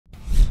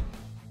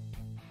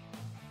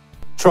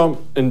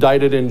Trump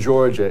indicted in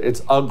Georgia.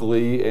 It's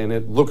ugly, and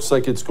it looks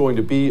like it's going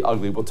to be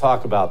ugly. We'll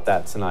talk about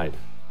that tonight.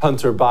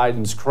 Hunter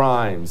Biden's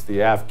crimes,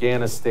 the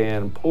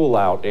Afghanistan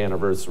pullout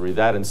anniversary,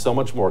 that and so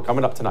much more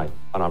coming up tonight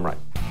on I'm Right.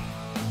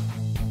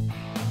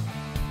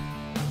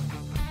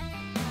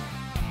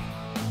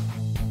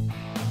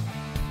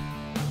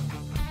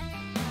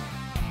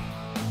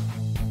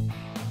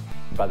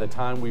 By the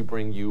time we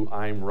bring you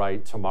I'm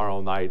Right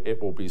tomorrow night,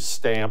 it will be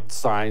stamped,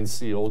 signed,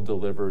 sealed,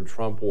 delivered.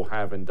 Trump will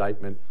have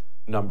indictment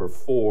number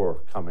 4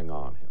 coming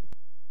on him.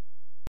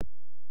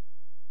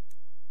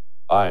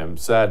 I am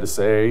sad to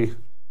say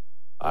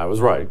I was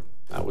right.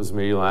 That was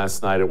me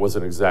last night. It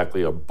wasn't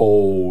exactly a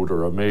bold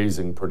or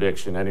amazing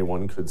prediction.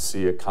 Anyone could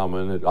see it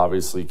coming. It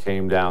obviously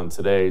came down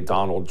today.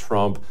 Donald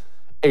Trump,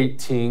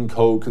 18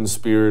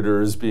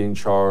 co-conspirators being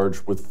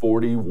charged with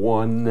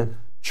 41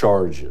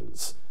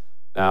 charges.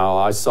 Now,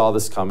 I saw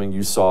this coming.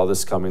 You saw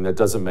this coming. That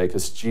doesn't make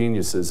us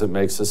geniuses. It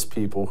makes us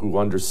people who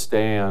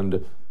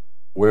understand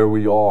where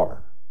we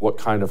are, what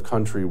kind of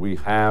country we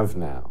have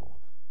now.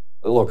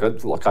 Look,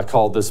 I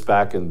called this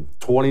back in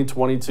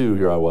 2022.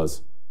 Here I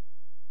was.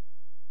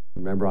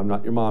 Remember, I'm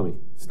not your mommy.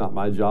 It's not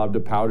my job to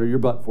powder your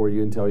butt for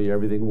you and tell you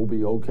everything will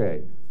be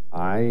okay.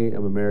 I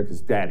am America's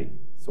daddy,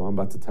 so I'm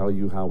about to tell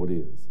you how it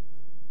is.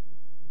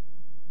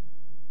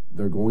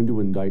 They're going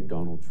to indict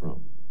Donald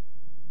Trump.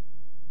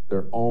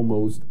 They're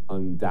almost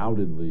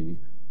undoubtedly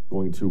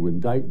going to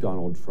indict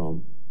Donald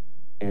Trump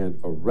and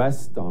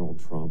arrest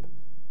Donald Trump.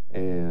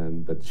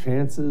 And the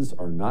chances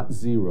are not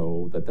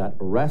zero that that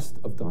arrest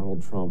of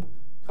Donald Trump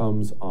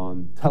comes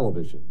on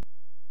television.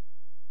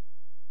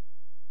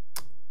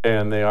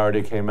 And they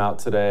already came out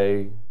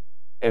today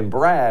and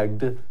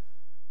bragged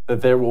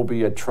that there will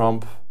be a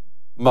Trump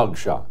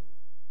mugshot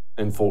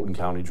in Fulton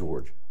County,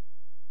 Georgia.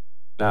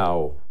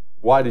 Now,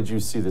 why did you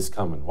see this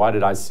coming? Why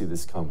did I see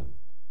this coming?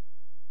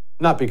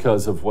 Not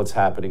because of what's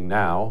happening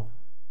now,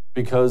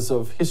 because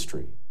of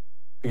history.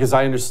 Because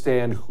I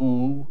understand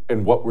who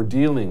and what we're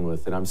dealing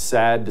with, and I'm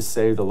sad to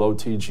say the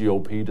low-T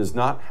GOP does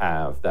not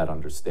have that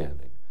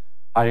understanding.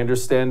 I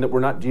understand that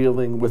we're not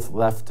dealing with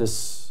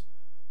leftists,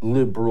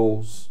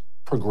 liberals,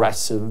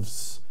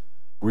 progressives.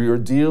 We are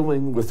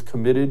dealing with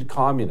committed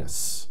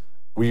communists.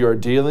 We are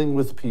dealing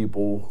with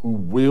people who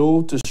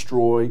will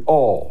destroy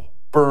all,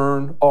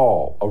 burn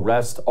all,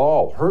 arrest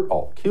all, hurt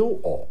all, kill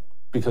all,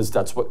 because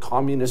that's what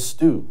communists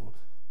do.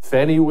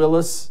 Fannie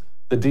Willis,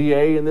 the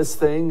DA in this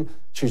thing,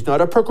 she's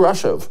not a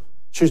progressive.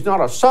 She's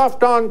not a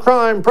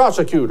soft-on-crime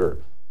prosecutor.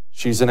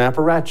 She's an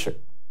apparatchik.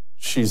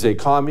 She's a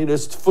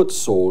communist foot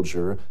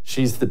soldier.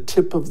 She's the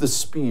tip of the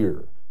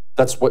spear.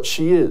 That's what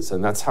she is,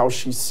 and that's how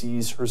she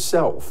sees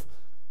herself.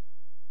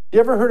 You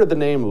ever heard of the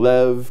name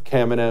Lev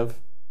Kamenev?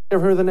 You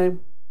ever heard of the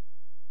name?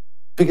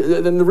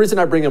 And the reason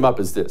I bring him up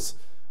is this.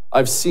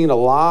 I've seen a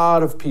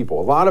lot of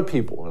people,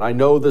 and I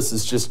know this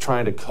is just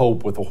trying to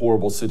cope with a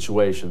horrible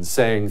situation,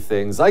 saying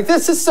things like,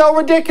 this is so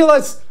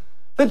ridiculous.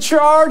 The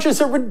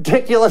charges are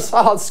ridiculous.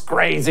 Oh, it's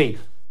crazy.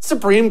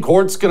 Supreme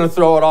Court's going to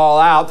throw it all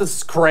out. This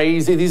is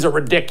crazy. These are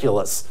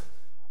ridiculous.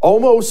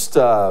 Almost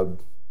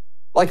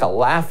like a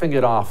laughing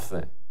it off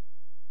thing.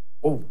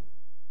 Well,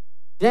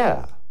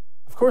 yeah,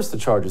 of course the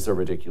charges are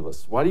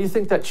ridiculous. Why do you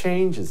think that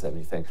changes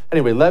anything?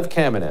 Anyway, Lev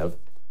Kamenev,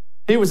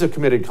 he was a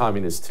committed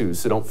communist too,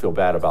 so don't feel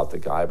bad about the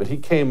guy, but he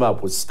came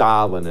up with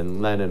Stalin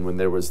and Lenin when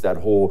there was that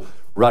whole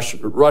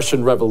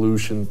Russian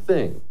Revolution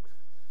thing.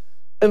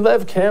 And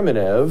Lev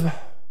Kamenev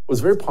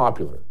was very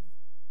popular.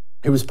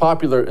 He was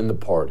popular in the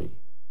party.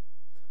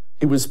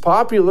 He was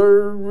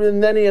popular,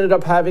 and then he ended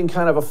up having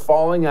kind of a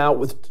falling out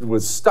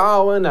with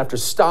Stalin after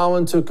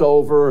Stalin took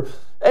over.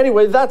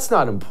 Anyway, that's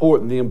not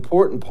important. The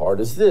important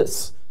part is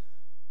this.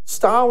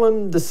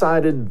 Stalin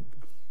decided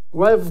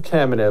Lev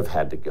Kamenev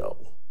had to go.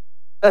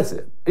 That's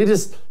it.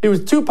 He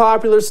was too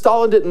popular.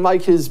 Stalin didn't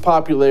like his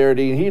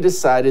popularity, and he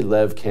decided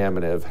Lev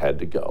Kamenev had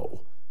to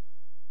go.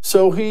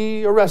 So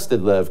he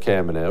arrested Lev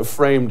Kamenev,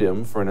 framed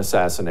him for an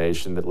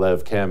assassination that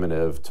Lev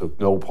Kamenev took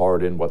no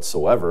part in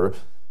whatsoever.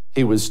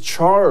 He was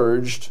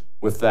charged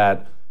with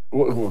that,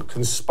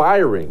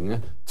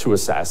 conspiring to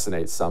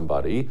assassinate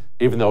somebody,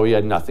 even though he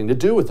had nothing to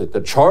do with it.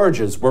 The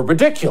charges were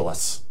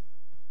ridiculous.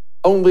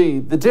 Only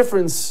the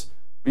difference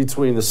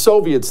between the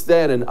Soviets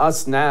then and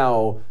us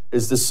now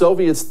is the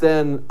Soviets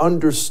then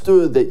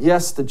understood that,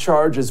 yes, the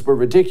charges were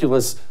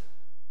ridiculous,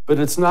 but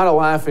it's not a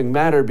laughing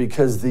matter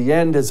because the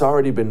end has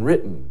already been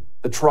written.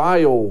 The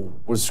trial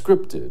was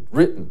scripted,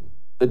 written.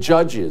 The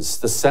judges,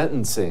 the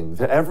sentencing,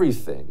 the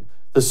everything.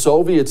 The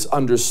Soviets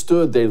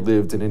understood they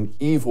lived in an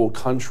evil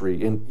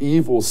country, an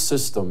evil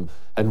system,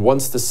 and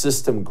once the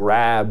system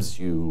grabs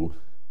you,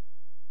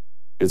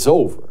 it's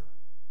over.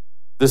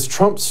 This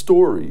Trump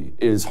story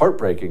is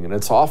heartbreaking, and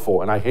it's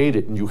awful, and I hate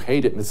it, and you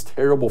hate it, and it's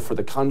terrible for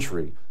the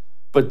country.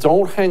 But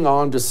don't hang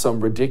on to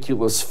some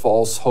ridiculous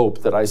false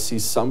hope that I see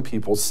some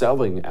people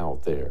selling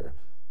out there.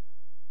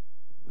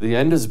 The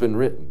end has been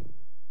written.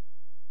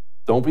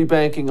 Don't be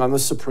banking on the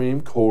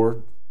Supreme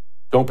Court.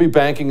 Don't be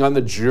banking on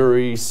the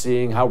jury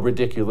seeing how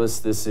ridiculous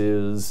this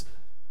is.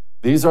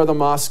 These are the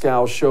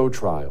Moscow show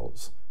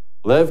trials.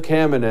 Lev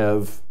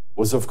Kamenev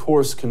was, of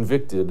course,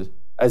 convicted,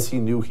 as he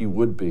knew he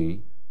would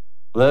be.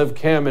 Lev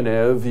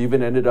Kamenev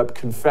even ended up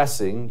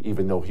confessing,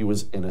 even though he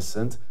was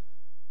innocent,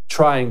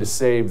 trying to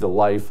save the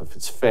life of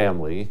his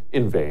family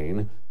in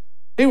vain.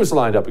 He was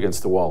lined up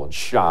against the wall and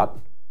shot.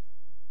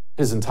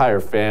 His entire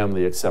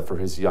family, except for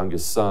his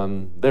youngest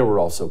son, they were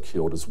also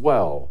killed as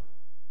well.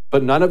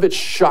 But none of it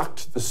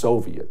shocked the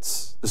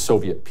Soviets, the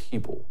Soviet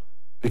people,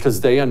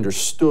 because they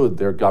understood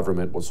their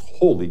government was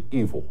wholly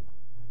evil,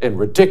 and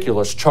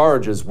ridiculous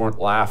charges weren't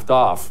laughed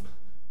off.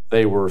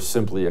 They were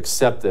simply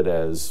accepted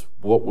as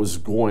what was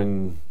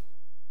going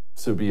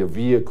to be a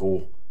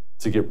vehicle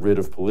to get rid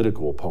of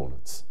political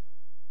opponents.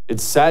 It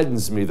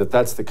saddens me that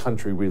that's the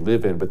country we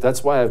live in, but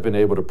that's why I've been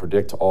able to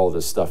predict all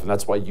this stuff, and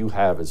that's why you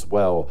have as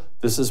well.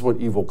 This is what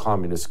evil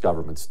communist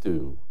governments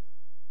do.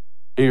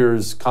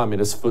 Here's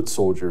communist foot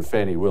soldier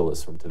Fani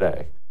Willis from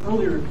today.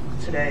 Earlier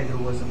today, there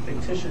was a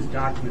fictitious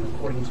document,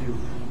 according to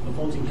the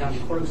Fulton County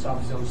Clerk's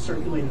Office, that was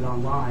circulated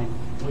online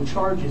with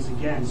charges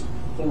against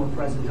former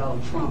President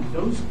Donald Trump.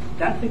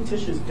 That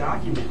fictitious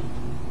document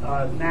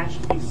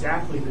matched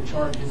exactly the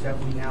charges that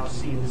we now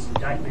see in this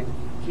indictment.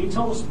 Can you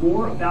tell us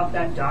more about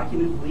that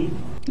document leak?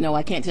 No,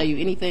 I can't tell you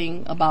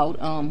anything about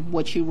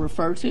what you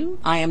refer to.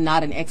 I am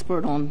not an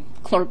expert on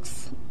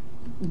clerks'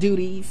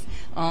 duties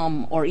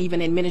or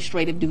even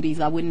administrative duties.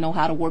 I wouldn't know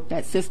how to work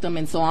that system,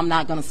 and so I'm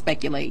not going to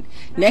speculate.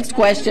 Next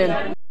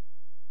question.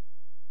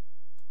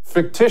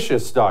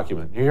 Fictitious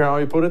document. You hear how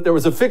he put it? There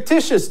was a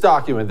fictitious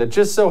document that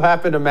just so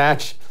happened to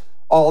match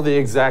all the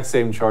exact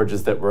same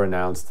charges that were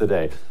announced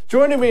today.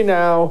 Joining me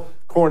now,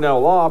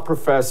 Cornell Law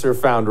professor,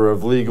 founder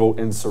of Legal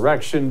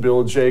Insurrection,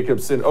 Bill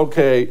Jacobson.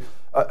 Okay,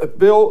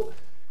 Bill,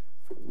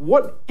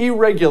 what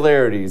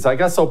irregularities, I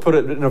guess I'll put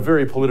it in a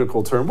very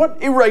political term,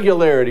 what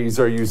irregularities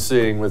are you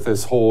seeing with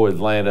this whole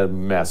Atlanta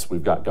mess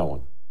we've got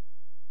going?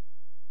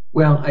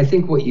 Well, I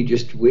think what you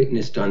just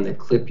witnessed on the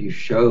clip you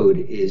showed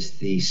is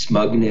the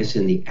smugness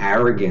and the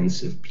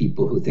arrogance of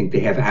people who think they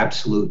have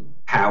absolute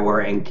power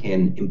and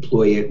can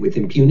employ it with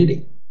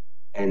impunity.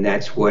 And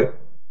that's what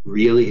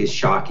really is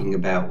shocking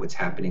about what's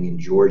happening in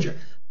Georgia.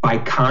 By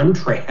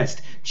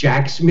contrast,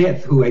 Jack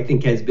Smith, who I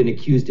think has been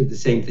accused of the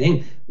same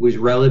thing, was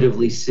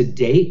relatively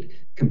sedate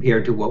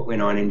compared to what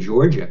went on in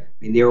Georgia. I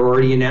mean, they're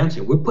already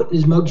announcing, we're putting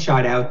his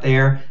mugshot out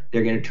there.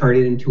 They're going to turn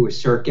it into a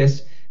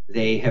circus.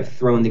 They have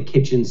thrown the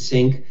kitchen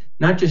sink,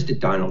 not just at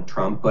Donald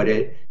Trump, but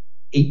at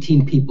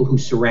 18 people who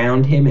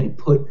surround him and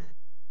put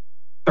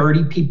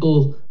 30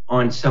 people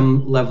on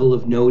some level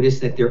of notice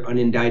that they're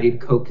unindicted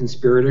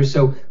co-conspirators.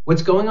 So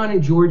what's going on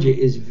in Georgia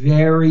is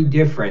very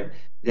different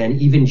than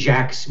even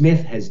Jack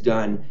Smith has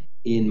done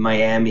in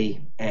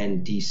Miami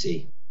and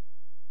DC.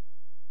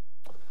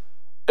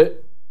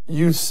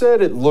 You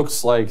said it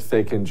looks like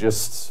they can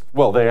just,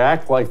 well, they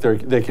act like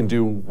they can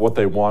do what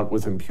they want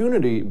with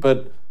impunity,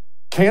 but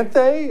can't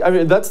they? I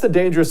mean, that's the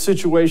dangerous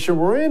situation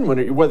we're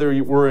in,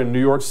 whether we're in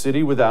New York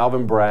City with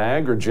Alvin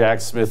Bragg or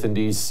Jack Smith in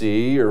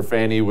D.C. or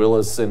Fani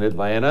Willis in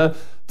Atlanta.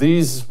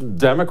 These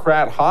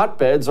Democrat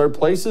hotbeds are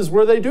places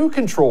where they do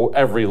control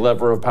every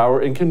lever of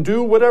power and can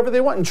do whatever they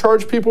want and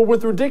charge people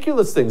with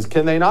ridiculous things.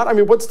 Can they not? I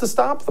mean, what's to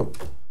stop them?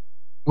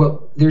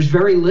 Well, there's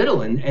very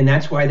little, and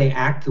that's why they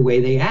act the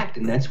way they act,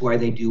 and that's why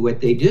they do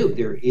what they do.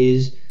 There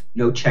is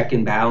no check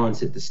and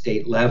balance at the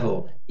state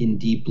level in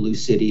deep blue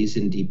cities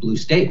and deep blue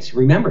states.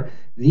 Remember,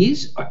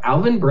 these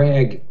Alvin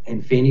Bragg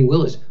and Fani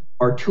Willis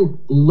are two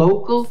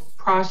local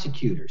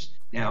prosecutors.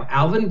 Now,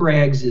 Alvin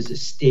Bragg's is a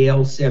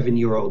stale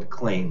 7-year-old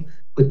claim.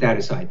 Put that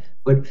aside.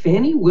 But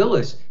Fani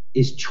Willis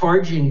is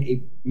charging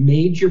a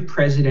major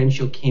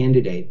presidential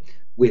candidate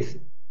with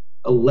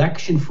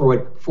election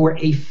fraud for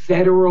a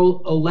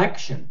federal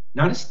election,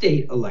 not a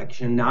state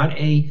election, not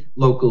a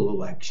local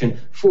election,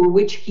 for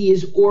which he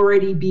is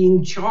already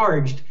being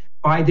charged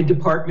by the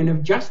Department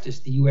of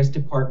Justice, the U.S.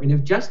 Department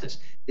of Justice.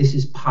 This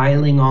is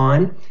piling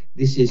on.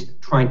 This is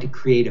trying to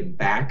create a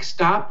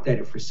backstop that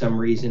if for some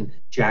reason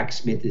Jack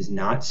Smith is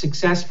not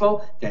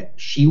successful, that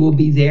she will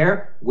be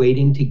there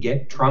waiting to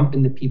get Trump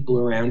and the people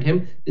around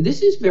him.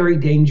 This is very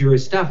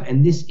dangerous stuff.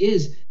 And this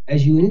is,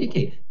 as you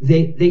indicate,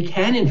 they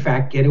can in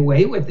fact get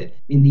away with it.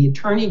 I mean, the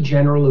Attorney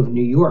General of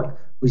New York,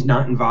 who's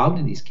not involved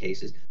in these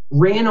cases,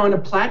 ran on a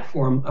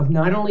platform of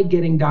not only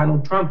getting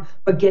Donald Trump,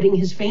 but getting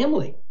his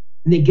family.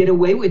 And they get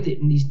away with it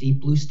in these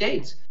deep blue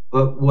states.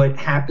 But what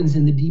happens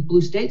in the deep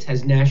blue states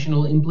has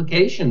national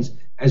implications,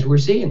 as we're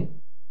seeing.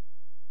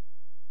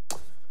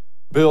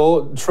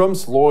 Bill,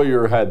 Trump's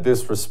lawyer had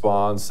this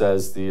response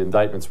as the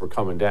indictments were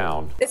coming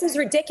down. This is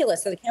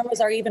ridiculous. So the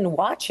cameras are even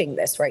watching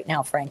this right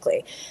now,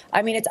 frankly.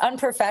 I mean, it's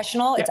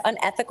unprofessional, it's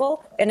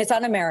unethical, and it's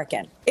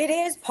un-American. It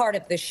is part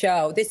of the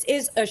show. This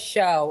is a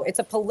show. It's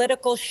a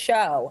political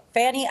show.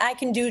 Fanny, I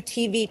can do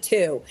TV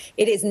too.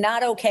 It is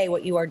not okay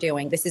what you are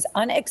doing. This is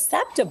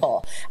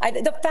unacceptable.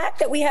 The fact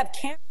that we have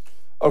cameras.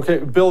 Okay,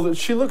 Bill,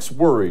 she looks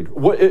worried.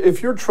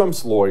 If you're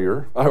Trump's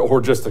lawyer or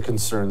just a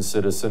concerned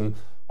citizen,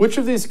 which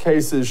of these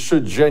cases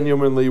should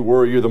genuinely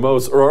worry you the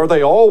most, or are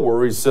they all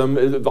worrisome?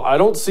 I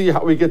don't see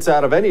how he gets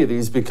out of any of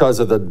these because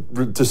of the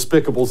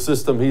despicable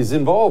system he's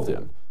involved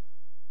in.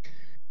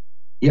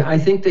 Yeah, I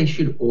think they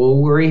should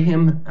all worry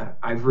him.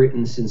 I've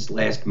written since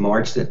last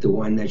March that the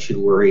one that should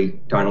worry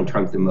Donald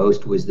Trump the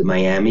most was the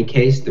Miami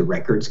case, the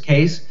records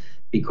case,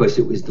 because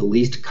it was the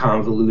least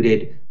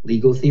convoluted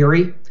legal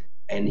theory.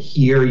 And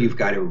here you've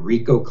got a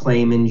RICO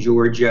claim in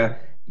Georgia.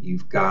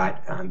 You've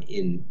got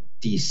in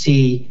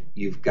D.C.,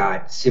 you've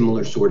got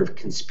similar sort of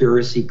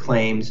conspiracy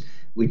claims,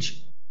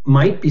 which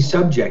might be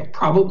subject,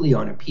 probably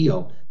on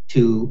appeal,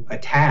 to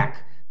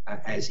attack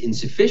as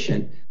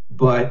insufficient.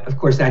 But of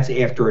course, that's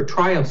after a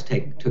trial's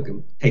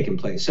taken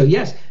place. So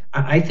yes,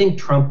 I think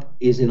Trump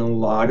is in a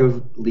lot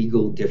of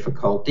legal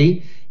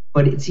difficulty,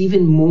 but it's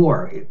even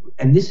more.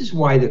 And this is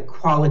why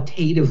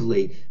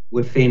qualitatively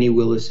what Fani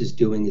Willis is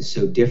doing is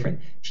so different.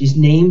 She's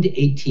named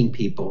 18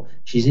 people.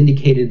 She's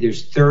indicated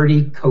there's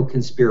 30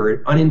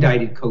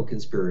 unindicted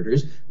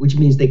co-conspirators, which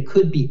means they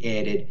could be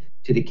added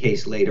to the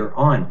case later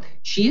on.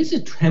 She is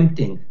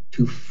attempting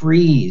to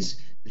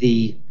freeze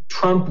the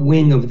Trump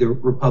wing of the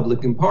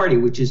Republican Party,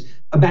 which is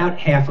about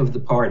half of the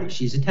party.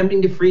 She's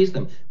attempting to freeze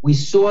them. We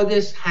saw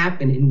this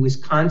happen in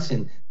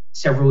Wisconsin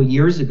several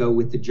years ago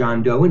with the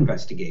John Doe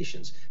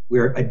investigations,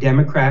 where a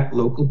Democrat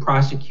local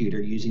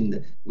prosecutor using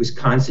the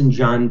Wisconsin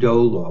John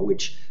Doe law,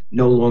 which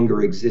no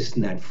longer exists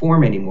in that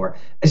form anymore,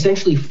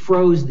 essentially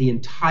froze the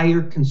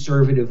entire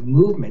conservative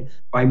movement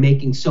by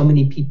making so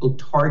many people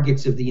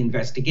targets of the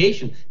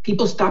investigation.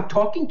 People stopped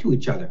talking to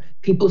each other.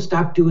 People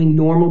stopped doing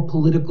normal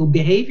political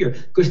behavior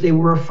because they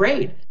were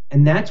afraid.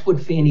 And that's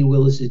what Fani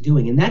Willis is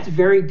doing. And that's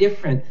very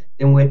different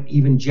than what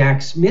even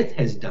Jack Smith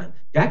has done.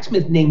 Jack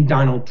Smith named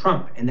Donald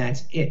Trump, and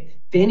that's it.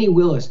 Fani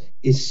Willis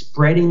is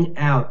spreading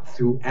out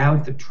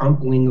throughout the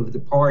Trump wing of the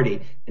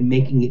party and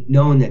making it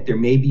known that there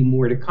may be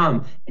more to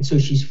come. And so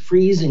she's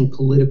freezing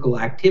political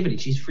activity.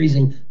 She's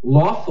freezing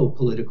lawful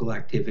political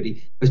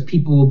activity because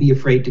people will be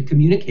afraid to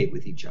communicate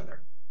with each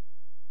other.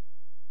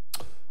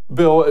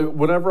 Bill,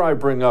 whenever I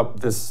bring up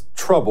this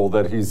trouble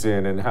that he's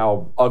in and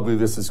how ugly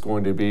this is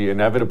going to be,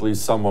 inevitably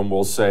someone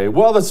will say,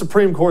 well, the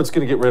Supreme Court's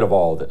going to get rid of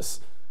all of this.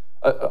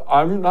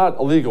 I'm not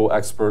a legal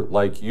expert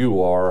like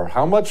you are.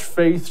 How much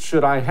faith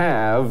should I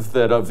have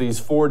that of these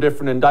 4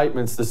 different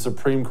indictments, the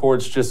Supreme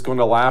Court's just going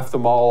to laugh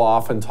them all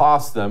off and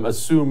toss them,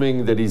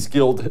 assuming that he's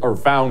guilty or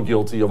found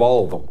guilty of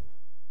all of them?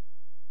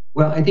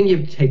 Well, I think you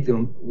have to take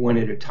them one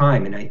at a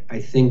time. And I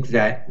think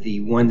that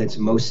the one that's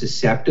most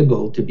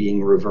susceptible to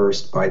being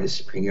reversed by the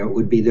Supreme Court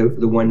would be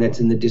the one that's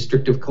in the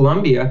District of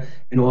Columbia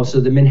and also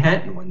the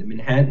Manhattan one. The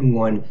Manhattan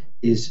one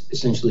is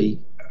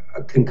essentially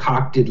a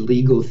concocted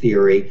legal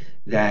theory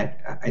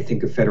that I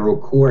think a federal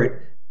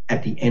court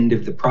at the end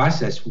of the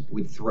process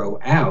would throw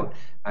out.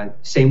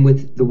 Same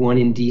with the one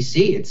in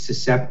D.C. It's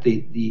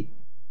the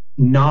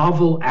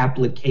novel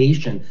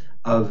application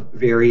of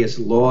various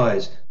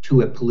laws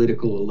to a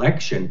political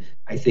election,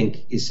 I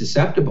think, is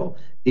susceptible.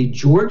 The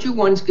Georgia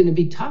one's going to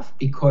be tough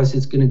because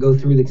it's going to go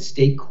through the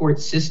state court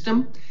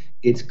system.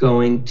 It's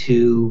going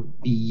to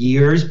be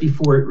years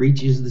before it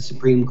reaches the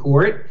Supreme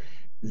Court.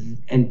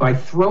 And by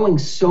throwing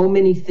so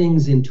many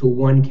things into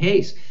one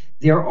case,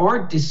 there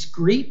are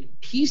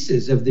discrete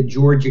pieces of the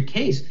Georgia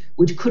case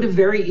which could have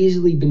very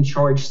easily been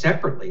charged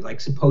separately,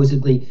 like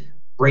supposedly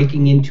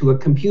breaking into a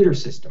computer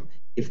system.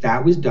 If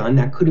that was done,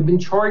 that could have been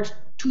charged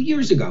 2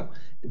 years ago,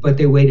 but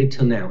they waited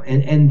till now.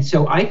 And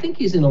so I think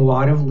he's in a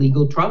lot of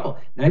legal trouble.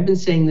 And I've been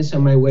saying this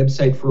on my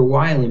website for a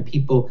while, and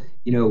people,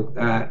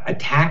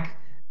 attack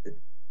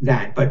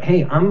that. But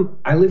hey,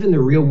 I live in the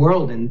real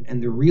world,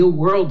 and the real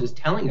world is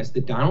telling us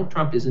that Donald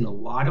Trump is in a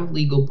lot of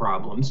legal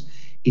problems.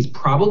 He's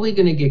probably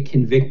going to get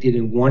convicted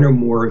in one or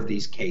more of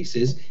these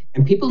cases,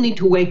 and people need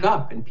to wake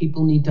up, and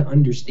people need to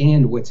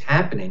understand what's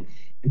happening.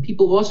 And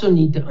people also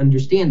need to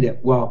understand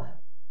that while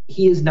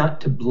he is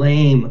not to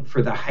blame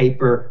for the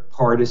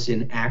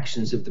hyper-partisan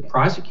actions of the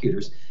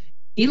prosecutors,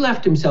 he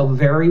left himself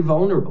very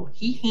vulnerable.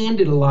 He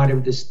handed a lot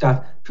of this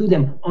stuff to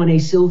them on a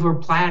silver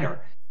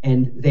platter,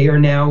 and they are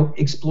now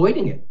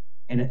exploiting it.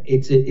 And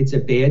it's a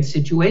bad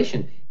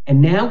situation. And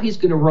now he's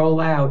going to roll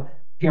out,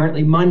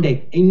 apparently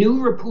Monday, a new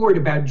report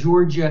about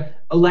Georgia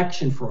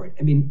election fraud.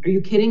 I mean, are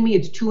you kidding me?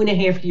 It's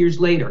 2.5 years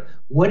later.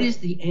 What is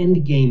the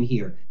end game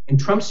here? And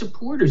Trump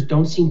supporters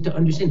don't seem to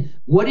understand.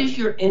 What is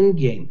your end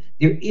game?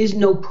 There is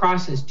no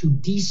process to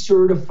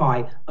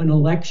decertify an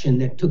election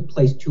that took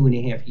place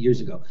 2.5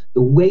 years ago.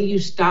 The way you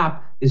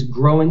stop this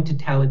growing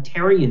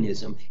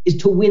totalitarianism is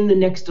to win the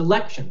next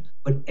election.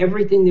 But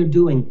everything they're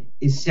doing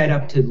is set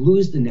up to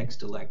lose the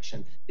next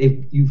election.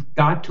 You've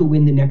got to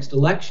win the next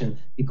election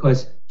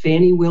because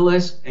Fani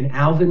Willis and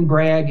Alvin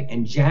Bragg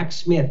and Jack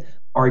Smith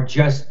are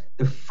just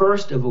the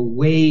first of a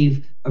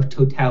wave of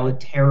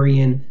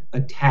totalitarian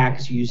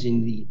attacks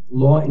using the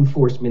law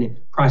enforcement and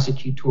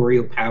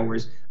prosecutorial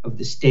powers of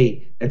the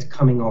state that's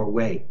coming our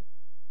way.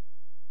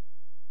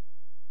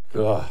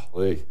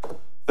 Golly.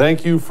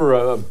 Thank you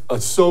for a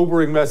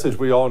sobering message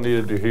we all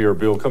needed to hear,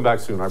 Bill. Come back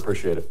soon. I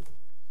appreciate it.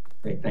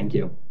 Great. Thank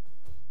you.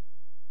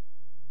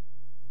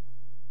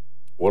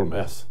 What a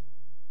mess.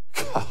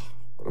 God,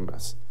 what a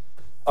mess.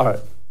 All right.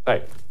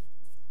 Hey,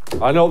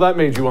 I know that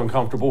made you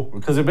uncomfortable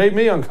because it made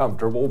me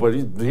uncomfortable, but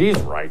he's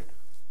right.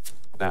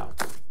 Now,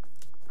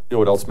 You know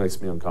what else makes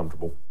me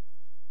uncomfortable?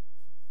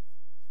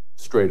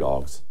 Stray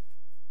dogs.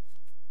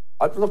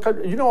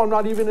 I'm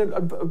not even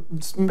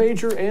a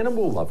major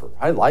animal lover.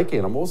 I like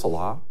animals a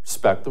lot,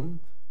 respect them.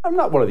 I'm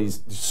not one of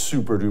these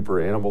super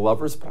duper animal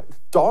lovers, but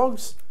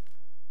dogs,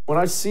 when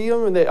I see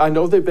them and I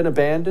know they've been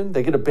abandoned,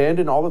 they get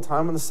abandoned all the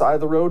time on the side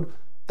of the road,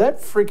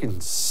 that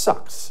freaking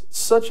sucks.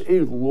 Such a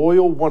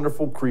loyal,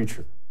 wonderful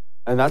creature.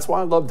 And that's why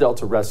I love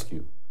Delta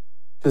Rescue.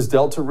 Because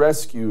Delta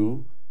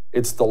Rescue,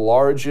 it's the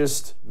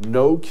largest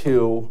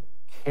no-kill,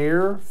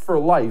 care for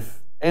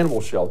life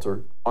animal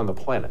shelter on the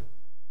planet.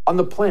 On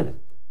the planet.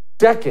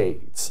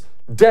 Decades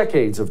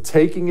of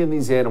taking in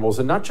these animals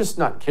and not just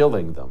not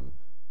killing them,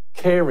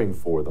 caring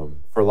for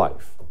them for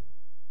life.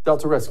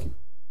 Delta Rescue.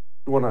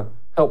 You want to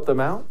help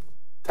them out?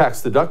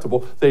 Tax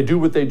deductible. They do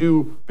what they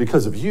do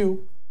because of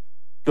you.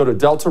 Go to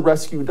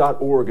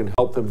deltarescue.org and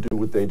help them do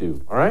what they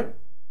do. All right?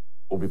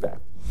 We'll be back.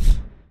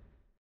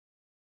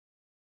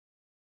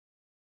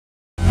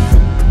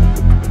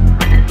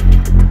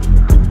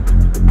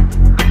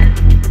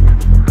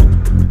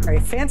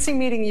 Fancy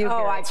meeting you. Oh,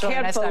 here. I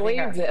can't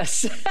believe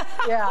this.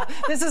 Yeah,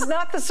 this is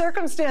not the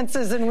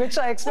circumstances in which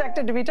I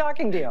expected to be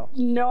talking to you.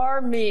 Nor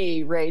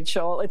me,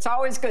 Rachel. It's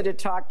always good to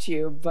talk to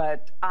you,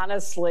 but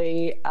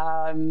honestly,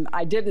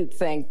 I didn't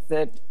think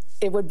that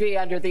it would be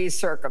under these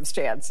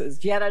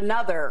circumstances. Yet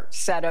another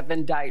set of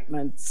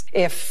indictments.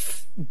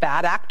 If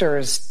bad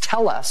actors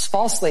tell us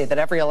falsely that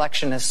every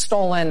election is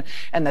stolen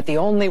and that the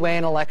only way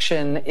an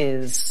election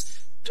is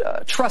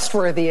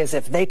trustworthy is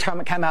if they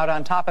come out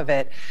on top of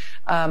it,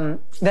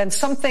 then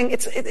something,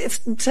 it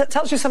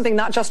tells you something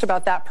not just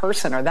about that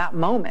person or that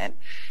moment.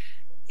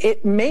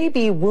 It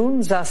maybe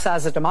wounds us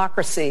as a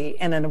democracy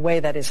in a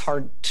way that is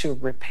hard to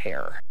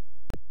repair.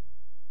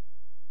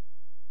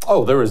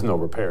 Oh, there is no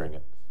repairing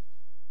it.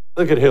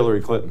 Look at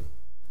Hillary Clinton.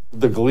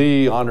 The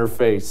glee on her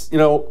face. You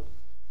know,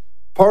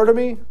 part of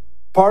me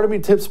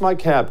tips my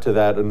cap to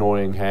that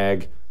annoying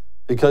hag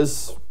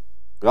because,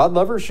 God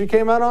love her, she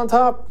came out on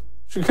top.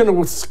 She's going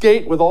to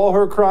skate with all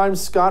her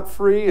crimes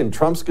scot-free, and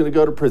Trump's going to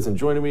go to prison.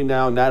 Joining me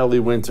now, Natalie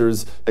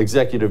Winters,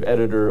 executive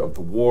editor of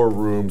The War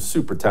Room.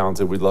 Super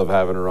talented. We love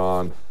having her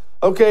on.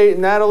 Okay,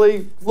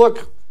 Natalie,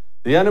 look,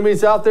 the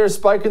enemy's out there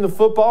spiking the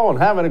football and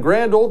having a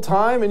grand old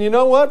time, and you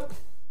know what?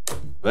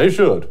 They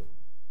should.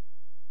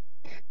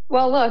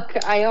 Well,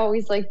 look, I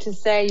always like to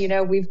say,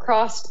 we've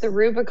crossed the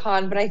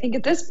Rubicon, but I think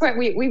at this point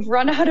we've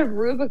run out of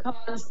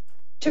Rubicons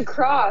to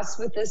cross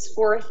with this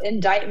fourth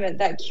indictment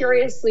that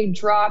curiously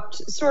dropped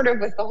sort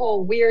of with the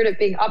whole weird it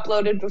being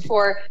uploaded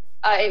before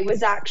it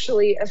was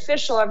actually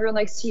official. Everyone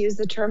likes to use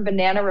the term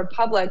banana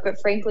republic,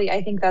 but frankly,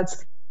 I think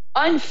that's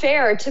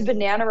unfair to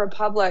banana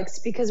republics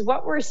because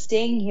what we're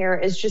seeing here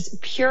is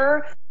just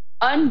pure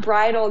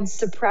unbridled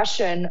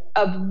suppression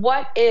of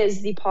what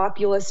is the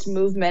populist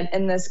movement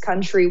in this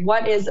country.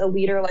 What is a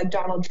leader like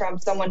Donald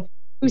Trump, someone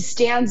who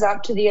stands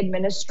up to the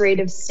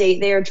administrative state?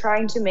 They are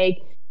trying to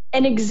make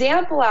an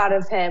example out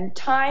of him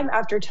time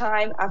after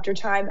time after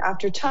time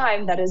after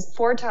time. That is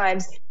 4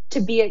 times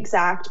to be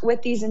exact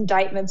with these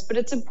indictments. But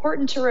it's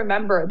important to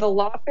remember the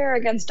lawfare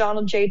against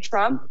Donald J.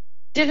 Trump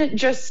didn't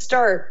just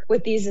start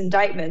with these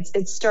indictments.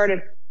 It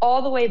started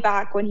all the way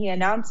back when he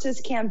announced his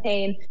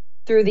campaign,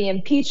 through the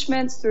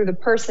impeachments, through the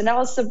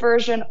personnel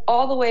subversion,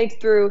 all the way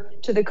through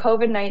to the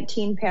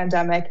COVID-19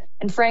 pandemic.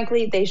 And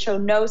frankly, they show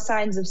no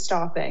signs of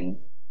stopping.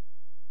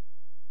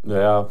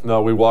 Yeah,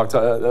 no, we walked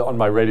on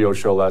my radio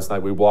show last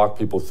night. We walked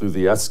people through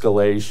the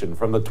escalation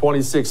from the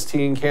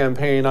 2016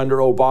 campaign under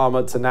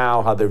Obama to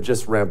now, how they've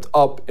just ramped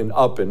up and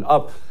up and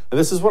up. And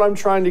this is what I'm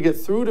trying to get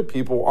through to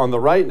people on the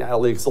right,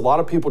 Natalie, because a lot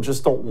of people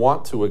just don't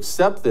want to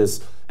accept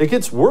this. It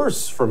gets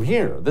worse from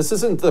here. This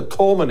isn't the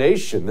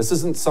culmination. This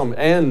isn't some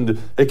end.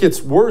 It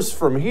gets worse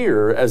from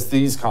here as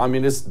these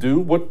communists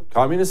do what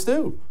communists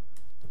do.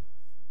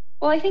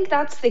 Well, I think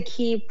that's the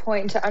key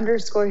point to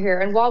underscore here.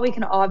 And while we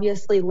can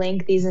obviously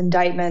link these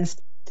indictments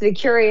to the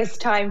curious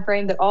time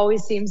frame that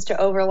always seems to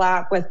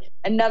overlap with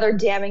another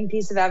damning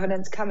piece of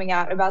evidence coming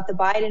out about the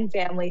Biden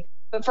family,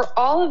 but for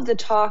all of the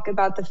talk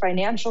about the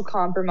financial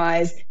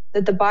compromise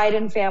that the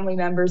Biden family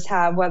members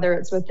have, whether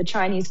it's with the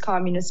Chinese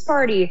Communist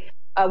Party,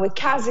 with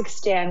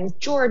Kazakhstan, with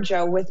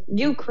Georgia, with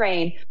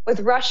Ukraine,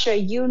 with Russia,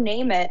 you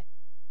name it,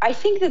 I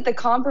think that the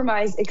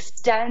compromise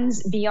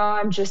extends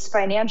beyond just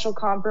financial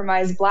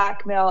compromise,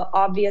 blackmail,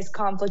 obvious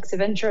conflicts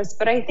of interest.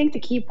 But I think the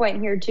key point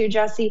here too,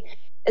 Jesse,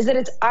 is that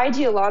it's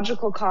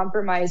ideological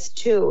compromise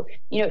too.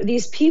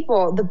 These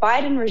people, the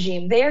Biden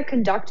regime, they are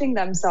conducting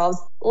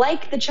themselves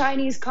like the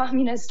Chinese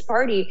Communist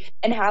Party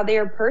and how they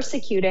are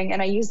persecuting,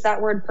 and I use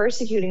that word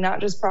persecuting,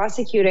 not just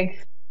prosecuting,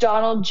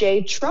 Donald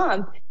J.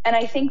 Trump. And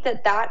I think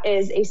that that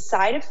is a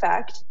side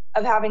effect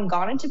of having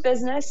gone into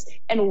business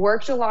and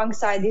worked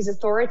alongside these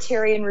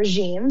authoritarian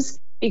regimes,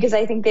 because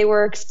I think they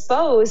were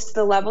exposed to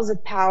the levels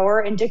of power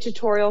and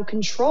dictatorial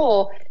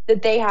control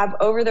that they have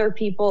over their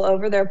people,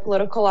 over their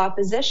political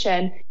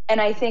opposition.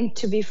 And I think,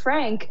 to be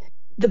frank,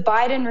 the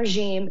Biden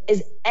regime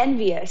is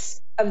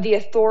envious of the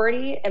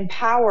authority and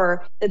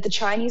power that the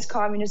Chinese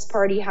Communist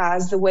Party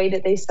has, the way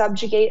that they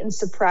subjugate and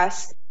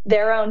suppress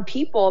their own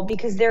people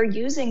because they're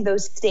using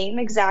those same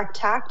exact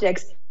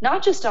tactics,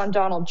 not just on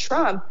Donald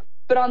Trump,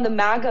 but on the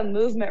MAGA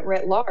movement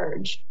writ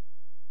large.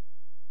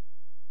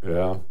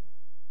 Yeah.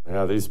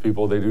 Yeah, these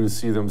people, they do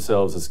see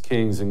themselves as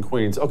kings and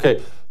queens.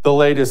 Okay, the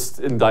latest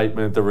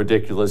indictment, the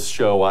ridiculous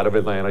show out of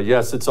Atlanta.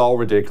 Yes, it's all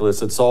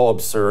ridiculous. It's all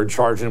absurd,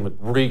 charging him with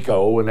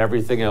RICO and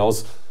everything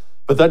else.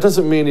 But that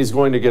doesn't mean he's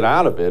going to get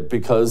out of it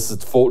because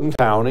Fulton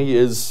County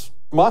is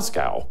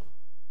Moscow.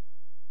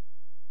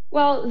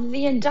 Well,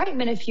 the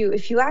indictment, if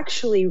you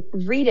actually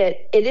read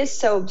it, it is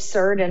so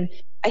absurd. And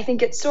I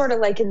think it's sort of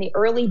like in the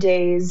early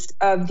days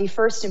of the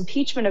first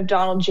impeachment of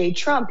Donald J.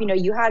 Trump,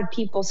 you had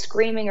people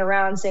screaming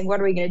around saying,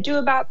 what are we going to do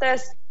about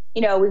this?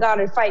 We got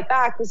to fight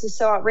back. This is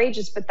so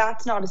outrageous, but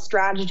that's not a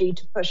strategy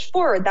to push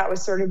forward. That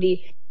was sort of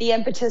the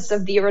impetus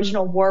of the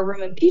original War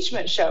Room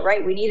impeachment show,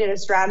 right? We needed a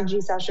strategy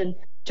session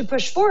to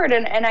push forward.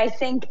 And I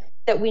think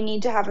that we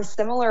need to have a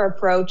similar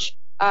approach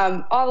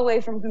all the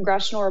way from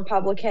congressional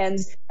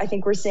Republicans. I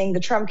think we're seeing the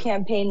Trump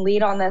campaign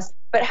lead on this,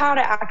 but how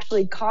to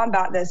actually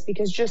combat this,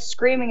 because just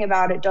screaming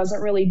about it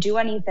doesn't really do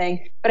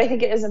anything. But I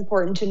think it is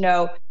important to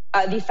know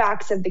the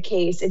facts of the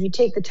case. If you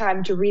take the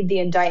time to read the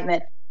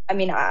indictment, I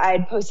mean, I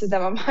had posted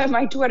them on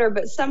my Twitter,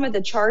 but some of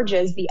the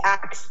charges, the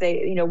acts,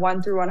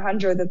 1 through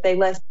 100 that they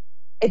list,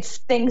 it's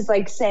things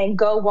like saying,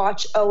 go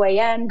watch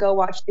OAN, go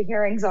watch the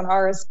hearings on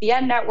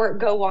RSBN Network,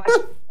 go watch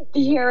the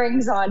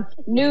hearings on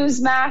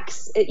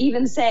Newsmax,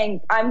 even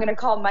saying, I'm going to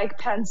call Mike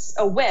Pence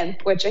a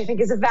wimp, which I think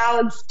is a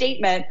valid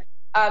statement.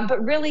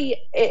 But really,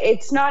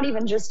 it's not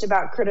even just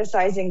about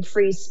criticizing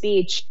free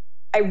speech.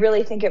 I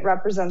really think it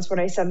represents what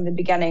I said in the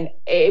beginning,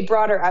 a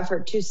broader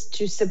effort to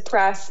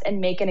suppress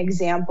and make an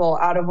example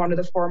out of one of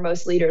the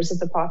foremost leaders of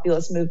the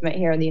populist movement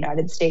here in the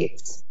United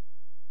States.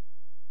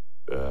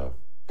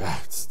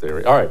 It's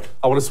scary. All right,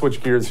 I want to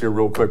switch gears here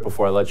real quick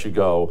before I let you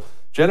go.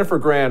 Jennifer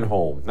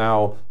Granholm.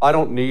 Now, I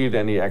don't need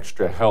any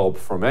extra help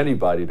from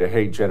anybody to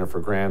hate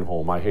Jennifer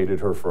Granholm. I hated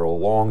her for a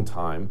long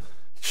time.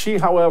 She,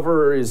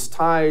 however, is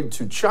tied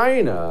to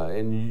China,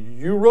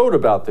 and you wrote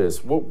about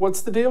this.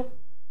 What's the deal?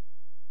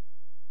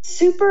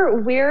 Super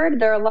weird.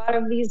 There are a lot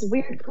of these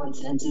weird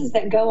coincidences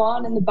that go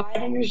on in the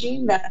Biden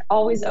regime that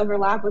always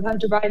overlap with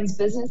Hunter Biden's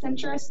business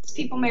interests.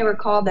 People may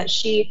recall that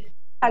she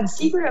had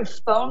secretive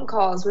phone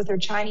calls with her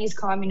Chinese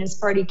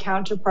Communist Party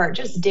counterpart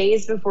just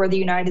days before the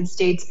United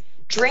States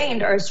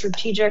drained our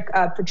strategic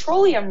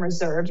petroleum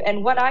reserve.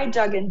 And what I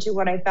dug into,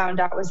 what I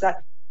found out was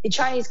that the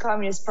Chinese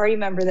Communist Party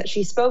member that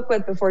she spoke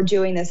with before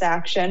doing this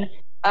action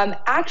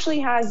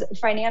actually has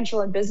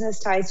financial and business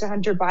ties to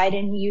Hunter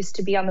Biden. He used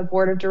to be on the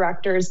board of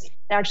directors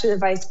and actually the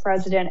vice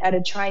president at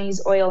a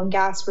Chinese oil and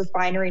gas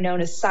refinery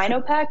known as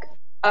Sinopec,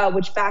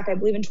 which back, I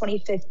believe in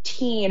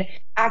 2015,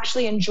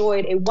 actually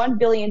enjoyed a $1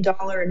 billion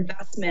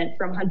investment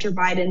from Hunter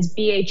Biden's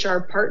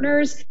BHR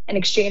partners in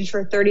exchange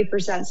for a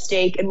 30%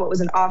 stake in what was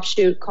an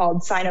offshoot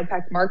called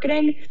Sinopec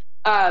Marketing.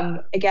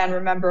 Again,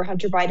 remember,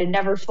 Hunter Biden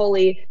never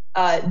fully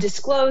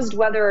disclosed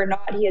whether or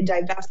not he had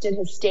divested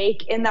his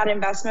stake in that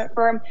investment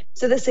firm.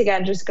 So this,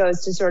 again, just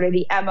goes to sort of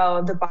the MO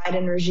of the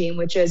Biden regime,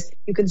 which is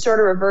you can sort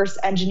of reverse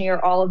engineer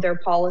all of their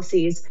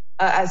policies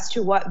as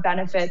to what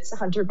benefits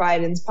Hunter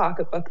Biden's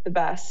pocketbook the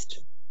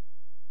best.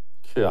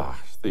 Gosh,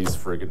 these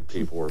friggin'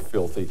 people are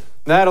filthy.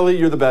 Natalie,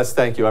 you're the best.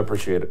 Thank you. I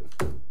appreciate it.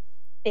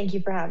 Thank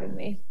you for having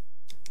me.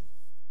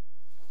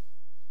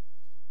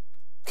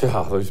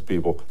 God, those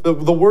people. The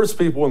worst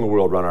people in the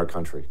world run our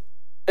country.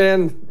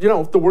 And,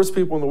 the worst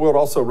people in the world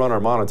also run our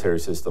monetary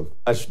system.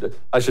 I should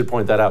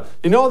point that out.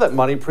 You know that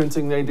money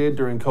printing they did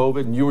during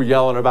COVID, and you were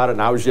yelling about it,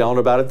 and I was yelling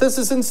about it. This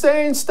is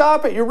insane.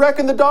 Stop it. You're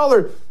wrecking the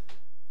dollar.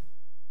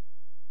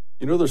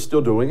 They're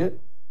still doing it.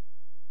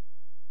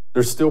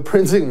 They're still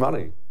printing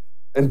money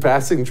and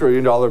passing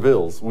trillion-dollar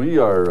bills. We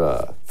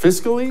are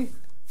fiscally,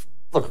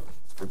 look,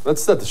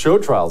 let's set the show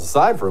trials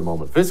aside for a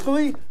moment.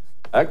 Fiscally,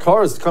 that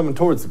car is coming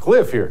towards the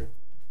cliff here.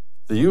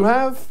 Do you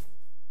have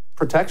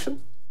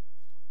protection?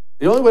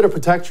 The only way to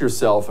protect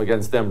yourself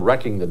against them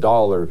wrecking the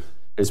dollar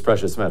is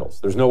precious metals.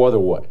 There's no other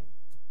way.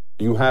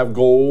 Do you have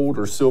gold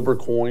or silver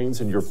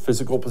coins in your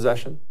physical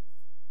possession?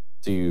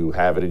 Do you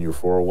have it in your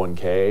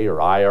 401k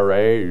or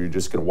IRA, or you're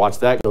just going to watch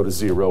that go to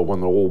zero when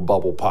the old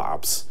bubble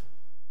pops?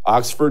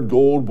 Oxford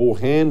Gold will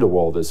handle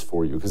all this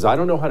for you, because I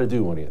don't know how to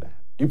do any of that.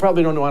 You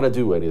probably don't know how to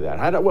do any of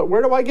that.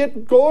 Where do I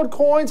get gold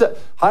coins?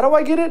 How do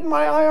I get it in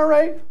my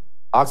IRA?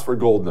 Oxford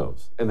Gold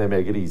knows, and they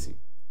make it easy.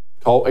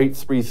 Call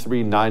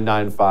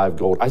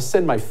 833-995-GOLD. I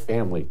send my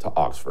family to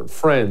Oxford.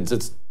 Friends,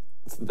 it's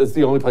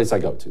the only place I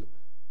go to.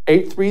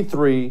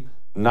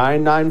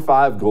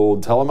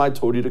 833-995-GOLD. Tell them I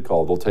told you to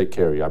call. They'll take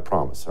care of you, I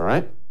promise, all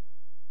right?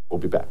 We'll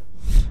be back.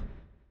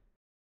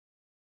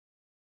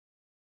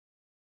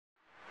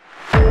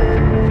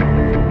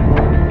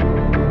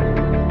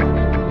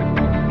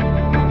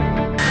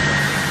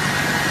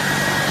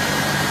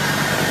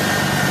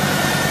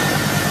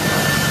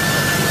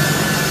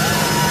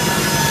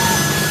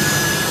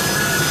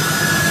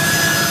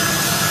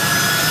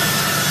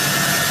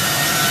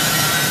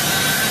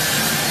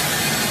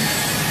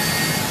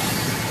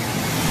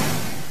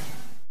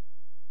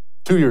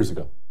 Two years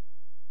ago.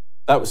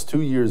 That was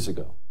 2 years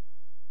ago.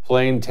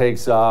 Plane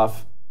takes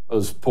off,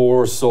 those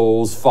poor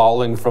souls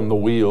falling from the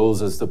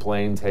wheels as the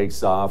plane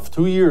takes off.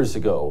 2 years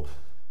ago,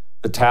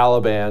 the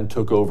Taliban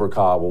took over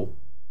Kabul.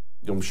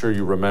 I'm sure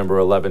you remember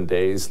 11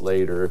 days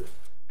later,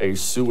 a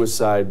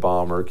suicide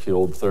bomber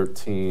killed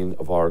 13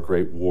 of our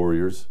great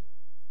warriors.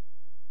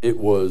 It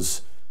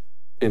was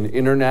an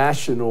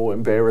international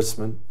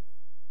embarrassment.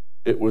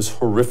 It was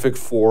horrific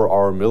for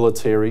our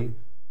military,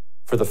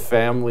 for the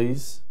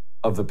families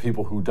of the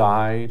people who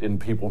died and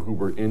people who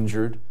were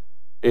injured.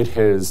 It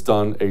has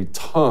done a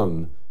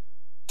ton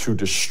to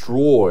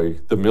destroy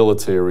the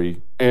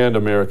military and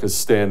America's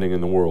standing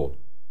in the world.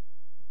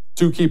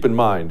 Do keep in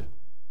mind,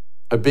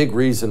 a big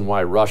reason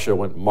why Russia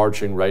went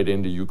marching right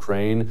into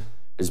Ukraine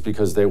is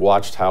because they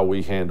watched how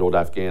we handled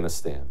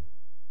Afghanistan.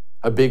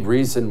 A big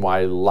reason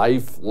why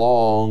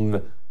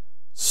lifelong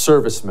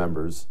service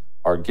members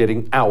are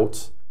getting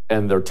out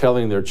and they're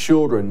telling their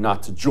children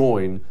not to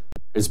join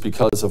is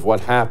because of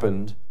what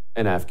happened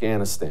in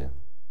Afghanistan.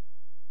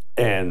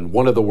 And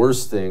one of the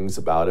worst things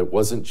about it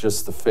wasn't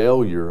just the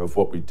failure of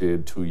what we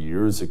did 2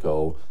 years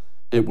ago.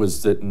 It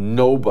was that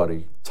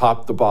nobody,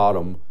 top to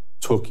bottom,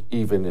 took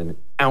even an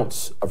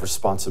ounce of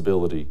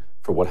responsibility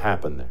for what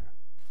happened there.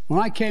 When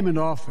I came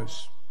into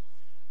office,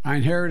 I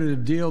inherited a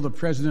deal that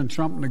President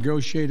Trump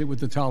negotiated with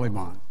the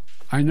Taliban.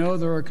 I know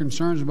there are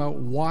concerns about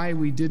why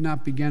we did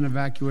not begin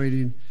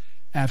evacuating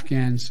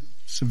Afghan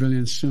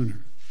civilians sooner.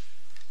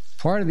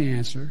 Part of the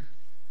answer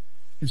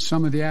is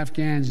some of the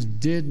Afghans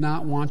did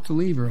not want to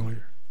leave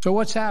earlier. So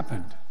what's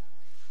happened?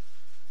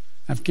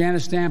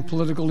 Afghanistan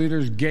political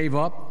leaders gave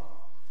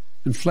up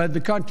and fled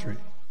the country.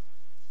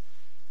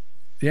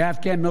 The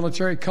Afghan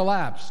military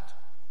collapsed,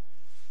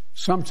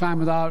 sometime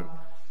without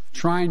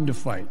trying to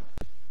fight.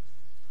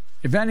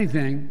 If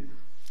anything,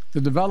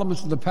 the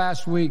developments of the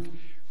past week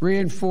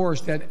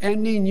reinforced that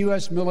ending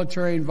U.S.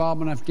 military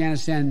involvement in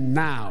Afghanistan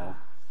now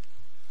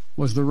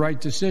was the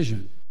right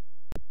decision.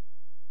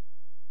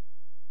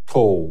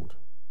 Cold.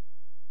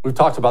 We've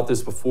talked about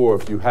this before.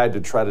 If you had to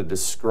try to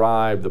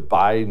describe the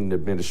Biden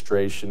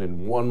administration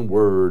in one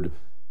word,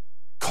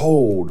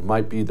 cold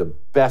might be the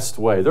best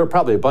way. There are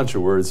probably a bunch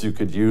of words you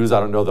could use. I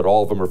don't know that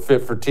all of them are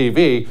fit for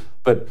TV,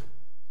 but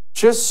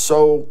just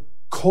so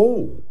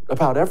cold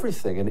about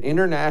everything. An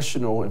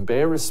international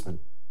embarrassment.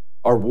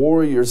 Our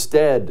warriors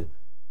dead.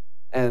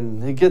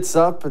 And he gets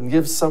up and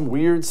gives some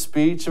weird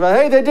speech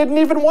about, hey, they didn't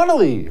even want to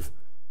leave.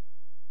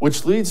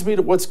 Which leads me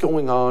to what's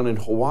going on in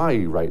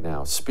Hawaii right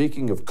now.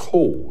 Speaking of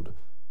cold,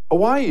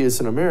 Hawaii is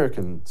an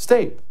American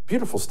state,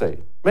 beautiful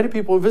state. Many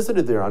people have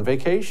visited there on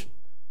vacation.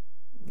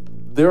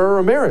 There are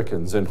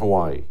Americans in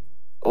Hawaii,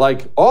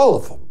 like all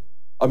of them,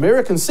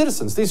 American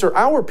citizens. These are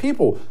our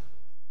people.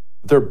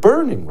 They're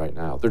burning right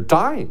now. They're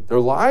dying. Their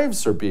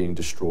lives are being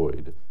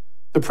destroyed.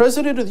 The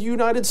President of the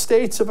United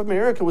States of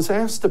America was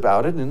asked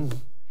about it,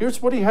 and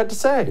here's what he had to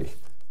say.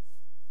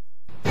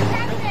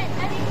 President,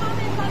 any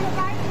comments on the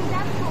rising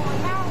death toll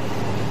in Maui?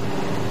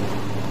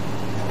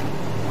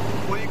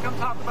 Will you come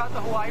talk about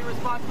the Hawaii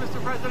response,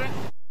 Mr. President?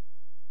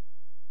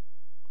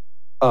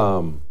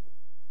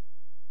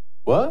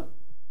 What?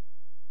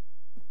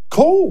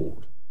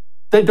 Cold.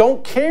 They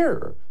don't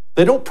care.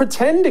 They don't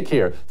pretend to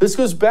care. This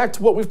goes back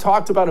to what we've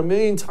talked about a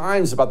million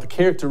times about the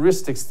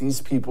characteristics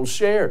these people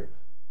share.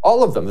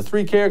 All of them, the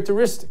three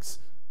characteristics.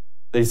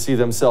 They see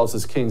themselves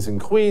as kings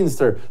and queens.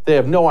 They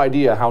have no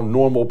idea how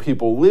normal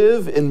people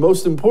live. And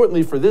most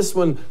importantly for this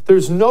one,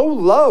 there's no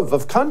love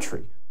of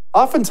country.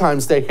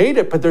 Oftentimes they hate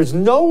it, but there's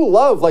no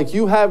love like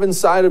you have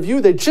inside of you.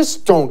 They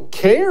just don't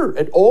care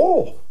at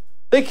all.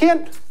 They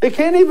can't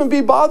even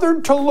be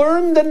bothered to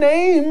learn the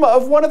name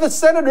of one of the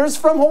senators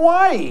from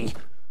Hawaii.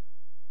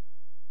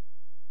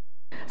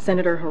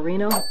 Senator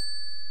Horino,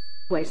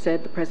 who I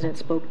said the president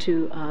spoke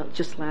to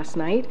just last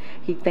night,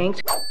 he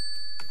thanked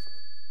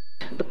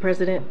the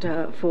president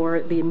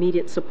for the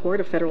immediate support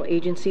of federal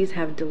agencies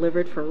have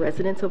delivered for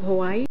residents of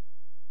Hawaii.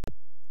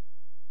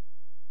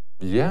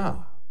 Yeah,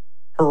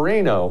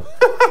 Horino.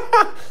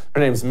 Her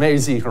name's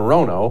Mazie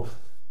Hirono,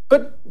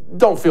 but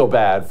don't feel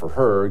bad for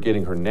her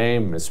getting her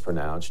name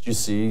mispronounced. You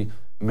see,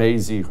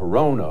 Mazie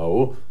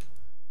Hirono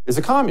is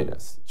a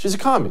communist. She's a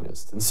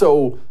communist. And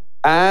so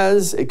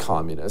as a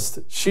communist,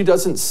 she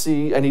doesn't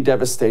see any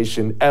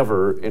devastation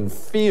ever and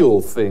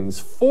feel things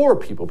for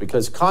people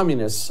because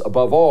communists,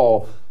 above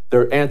all,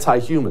 they're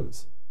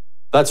anti-humans.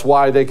 That's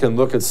why they can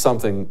look at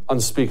something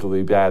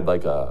unspeakably bad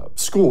like a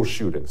school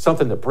shooting,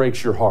 something that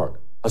breaks your heart,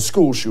 a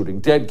school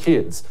shooting, dead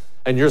kids,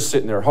 and you're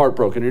sitting there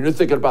heartbroken and you're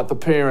thinking about the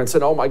parents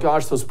and, oh my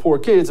gosh, those poor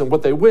kids and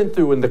what they went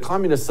through, and the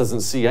communist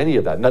doesn't see any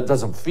of that, and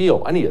doesn't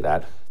feel any of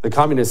that. The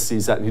communist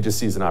sees that and he just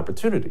sees an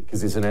opportunity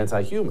because he's an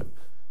anti-human.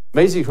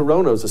 Mazie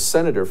Hirono is a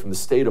senator from the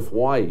state of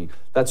Hawaii.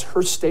 That's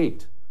her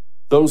state.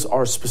 Those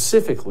are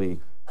specifically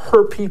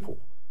her people.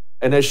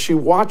 And as she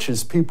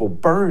watches people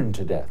burn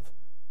to death,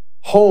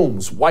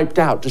 homes wiped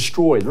out,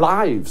 destroyed,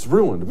 lives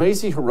ruined,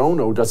 Mazie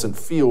Hirono doesn't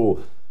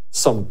feel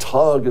some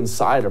tug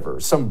inside of her,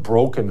 some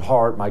broken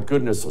heart. My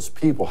goodness, those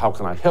people, how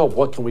can I help?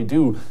 What can we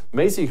do?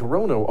 Mazie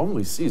Hirono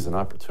only sees an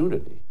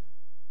opportunity.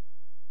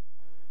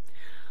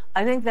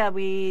 I think that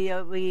we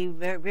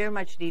very, very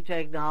much need to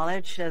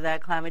acknowledge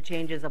that climate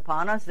change is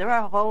upon us. There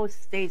are whole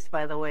states,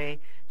 by the way,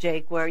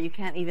 Jake, where you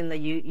can't even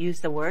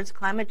use the words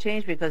climate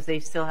change because they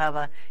still have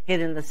a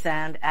head in the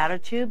sand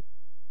attitude.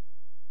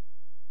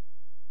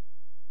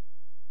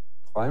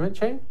 Climate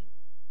change?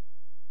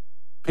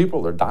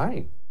 People are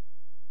dying.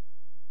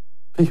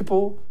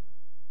 People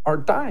are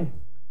dying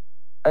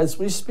as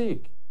we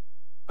speak.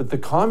 But the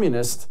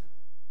communist,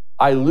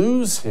 I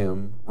lose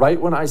him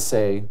right when I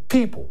say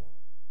people.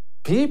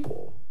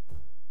 People.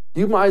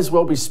 You might as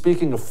well be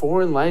speaking a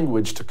foreign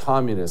language to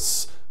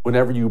communists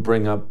whenever you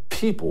bring up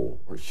people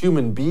or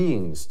human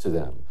beings to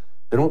them.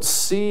 They don't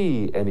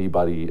see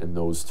anybody in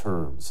those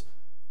terms.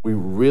 We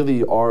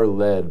really are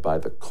led by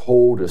the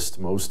coldest,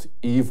 most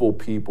evil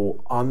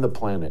people on the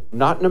planet.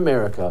 Not in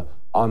America,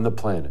 on the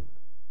planet.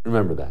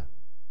 Remember that.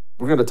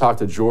 We're going to talk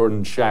to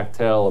Jordan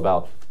Schachtel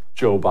about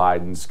Joe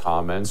Biden's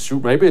comments.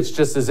 Shoot, maybe it's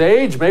just his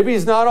age. Maybe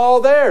he's not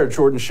all there.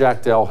 Jordan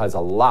Schachtel has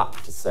a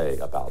lot to say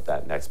about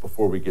that next.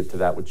 Before we get to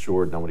that with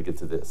Jordan, I want to get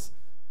to this.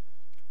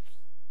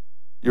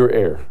 Your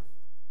air,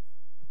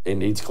 it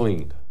needs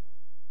cleaned.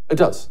 It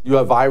does. You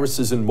have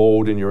viruses and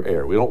mold in your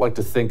air. We don't like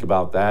to think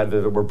about that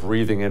we're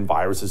breathing in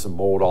viruses and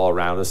mold all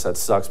around us. That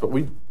sucks, but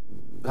we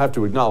have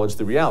to acknowledge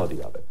the reality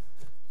of it.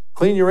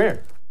 Clean your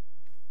air.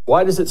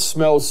 Why does it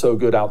smell so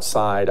good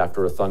outside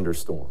after a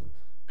thunderstorm?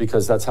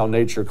 Because that's how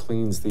nature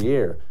cleans the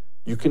air.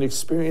 You can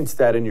experience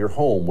that in your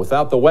home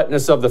without the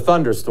wetness of the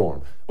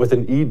thunderstorm with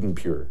an Eden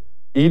Pure.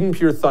 Eden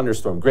Pure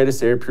Thunderstorm,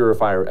 greatest air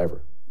purifier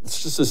ever.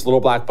 It's just this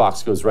little black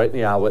box, goes right in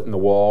the outlet in the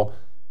wall.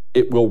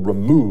 It will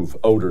remove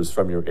odors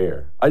from your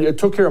air. I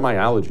took care of my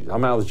allergies.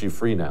 I'm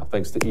allergy-free now,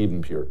 thanks to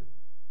Eden Pure.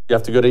 You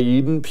have to go to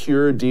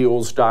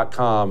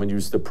EdenPureDeals.com and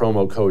use the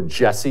promo code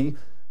Jesse.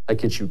 That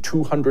gets you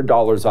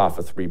 $200 off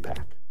a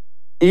 3-pack.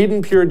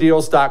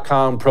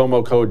 EdenPureDeals.com,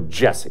 promo code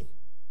Jesse.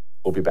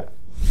 We'll be back.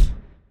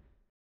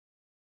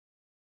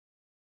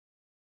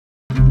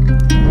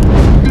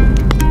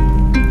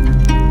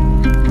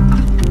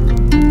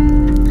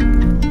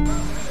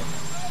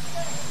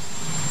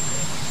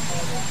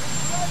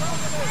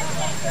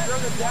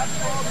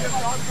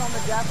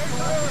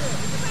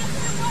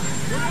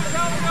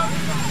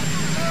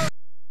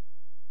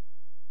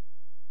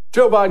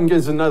 Joe Biden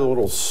gives another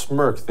little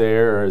smirk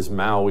there as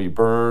Maui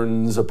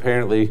burns.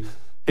 Apparently,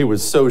 he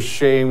was so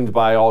shamed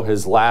by all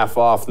his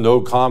laugh-off,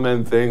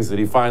 no-comment things that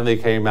he finally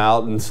came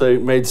out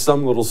and made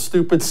some little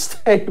stupid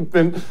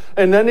statement.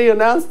 And then he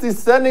announced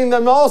he's sending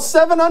them all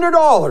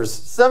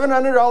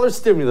 $700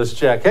 stimulus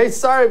check. Hey,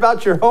 sorry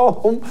about your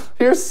home.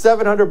 Here's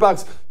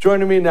 $700.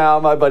 Joining me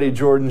now, my buddy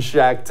Jordan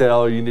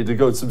Schachtel. You need to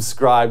go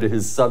subscribe to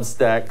his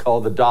Substack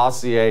called The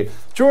Dossier.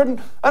 Jordan,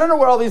 I don't know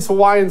what all these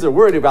Hawaiians are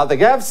worried about. They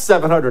have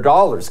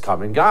 $700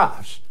 coming.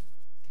 Gosh.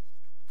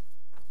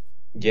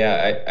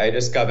 Yeah, I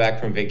just got back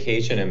from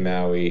vacation in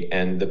Maui,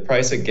 and the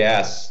price of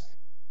gas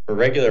for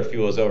regular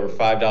fuel is over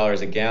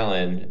 $5 a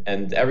gallon,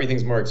 and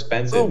everything's more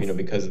expensive,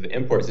 because of the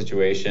import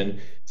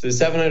situation. So the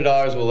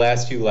 $700 will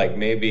last you like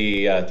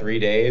maybe 3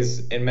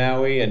 days in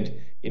Maui, and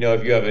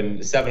if you have a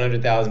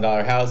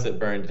 $700,000 house that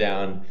burned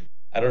down,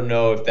 I don't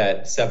know if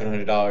that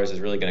 $700 is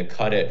really going to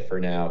cut it for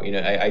now.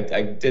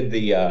 I did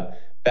the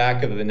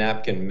back of the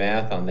napkin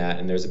math on that,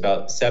 and there's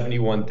about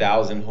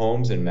 71,000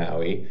 homes in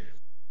Maui,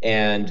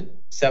 and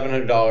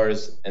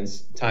 $700 and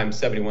times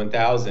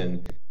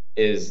 71,000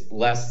 is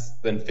less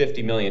than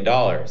 $50 million.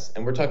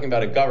 And we're talking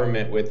about a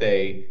government with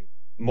a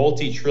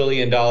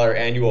multi-trillion-dollar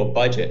annual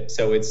budget.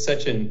 So it's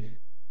such an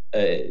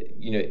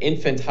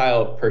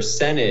infantile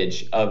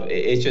percentage of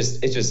it's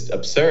just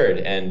absurd,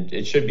 and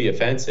it should be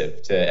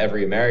offensive to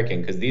every American,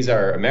 because these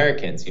are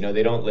Americans.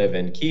 They don't live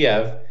in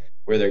Kiev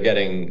where they're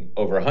getting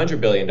over $100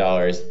 billion.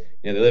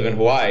 They live in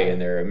Hawaii, and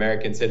they're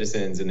American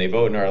citizens, and they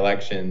vote in our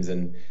elections.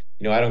 And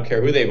I don't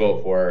care who they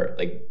vote for.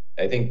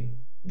 I think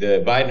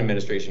the Biden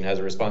administration has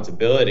a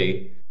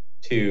responsibility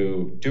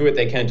to do what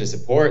they can to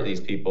support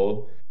these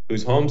people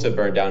whose homes have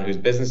burned down, whose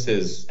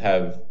businesses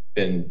have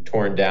been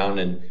torn down,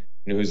 and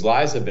whose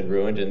lives have been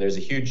ruined. And there's a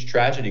huge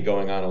tragedy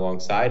going on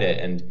alongside it.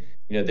 And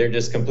they're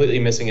just completely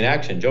missing in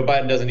action. Joe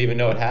Biden doesn't even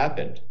know it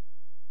happened.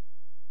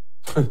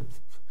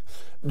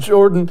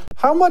 Jordan,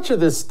 how much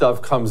of this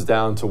stuff comes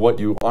down to what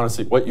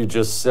you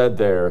just said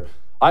there?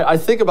 I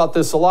think about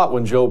this a lot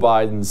when Joe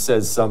Biden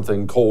says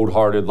something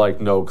cold-hearted like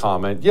no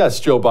comment. Yes,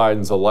 Joe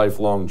Biden's a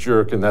lifelong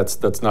jerk, and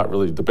that's not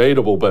really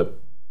debatable, but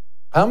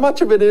how much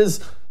of it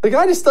is the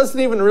guy just doesn't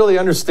even really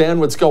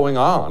understand what's going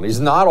on? He's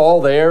not all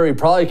there. He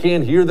probably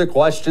can't hear the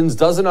questions,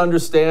 doesn't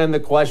understand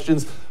the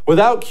questions.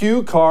 Without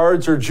cue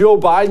cards or Joe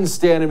Biden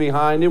standing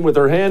behind him with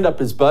her hand up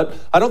his butt,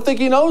 I don't think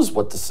he knows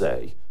what to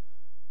say.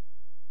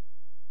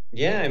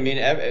 Yeah,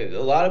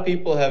 a lot of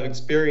people have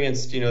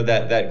experienced,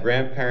 that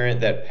grandparent,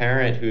 that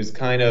parent who's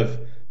kind of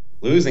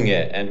losing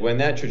it. And when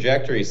that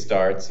trajectory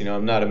starts,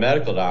 I'm not a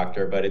medical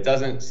doctor, but it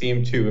doesn't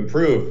seem to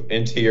improve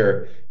into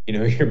your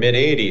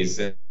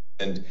mid-80s.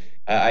 And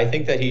I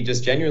think that he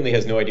just genuinely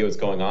has no idea what's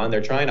going on.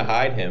 They're trying to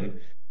hide him.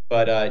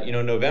 But,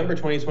 November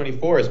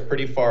 2024 is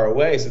pretty far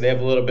away, so they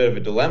have a little bit of a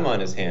dilemma on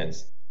his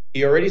hands.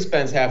 he already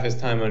spends half his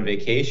time on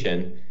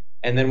vacation.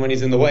 And then when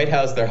he's in the White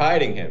House, they're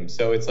hiding him.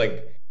 So it's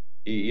like,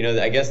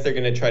 I guess they're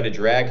going to try to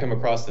drag him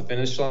across the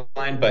finish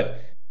line.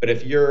 But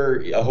if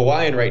you're a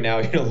Hawaiian right now,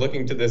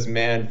 looking to this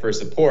man for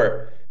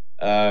support,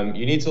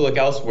 you need to look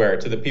elsewhere,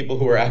 to the people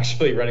who are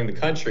actually running the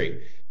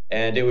country.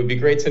 And it would be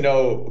great to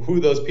know who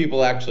those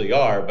people actually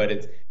are.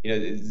 But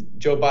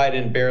Joe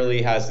Biden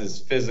barely has his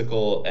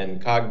physical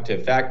and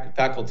cognitive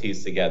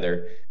faculties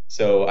together.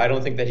 So I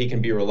don't think that he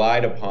can be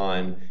relied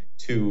upon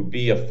to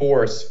be a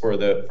force for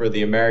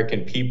the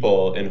American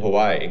people in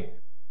Hawaii.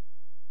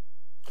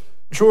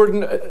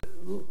 Jordan,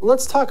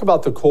 let's talk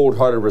about the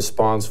cold-hearted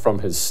response from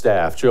his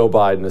staff, Joe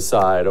Biden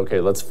aside. Okay,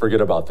 let's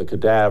forget about the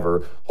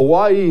cadaver.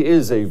 Hawaii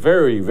is a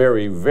very,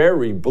 very,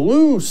 very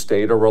blue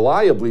state, a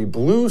reliably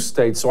blue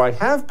state. So I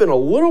have been a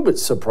little bit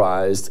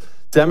surprised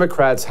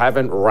Democrats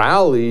haven't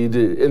rallied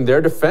in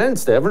their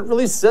defense. They haven't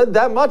really said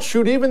that much.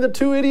 Shoot, even the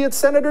two idiot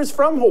senators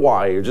from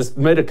Hawaii just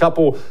made a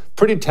couple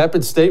pretty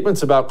tepid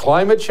statements about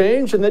climate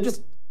change, and they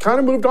just kind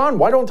of moved on.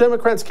 Why don't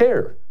Democrats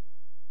care?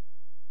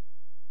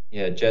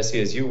 Yeah, Jesse,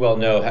 as you well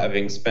know,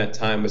 having spent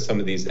time with some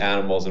of these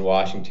animals in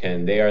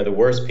Washington, they are the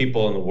worst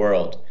people in the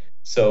world.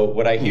 So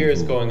what I hear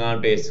is going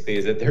on basically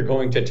is that they're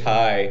going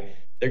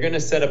to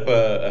set up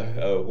a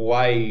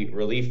Hawaii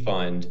relief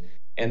fund,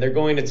 and they're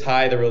going to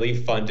tie the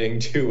relief funding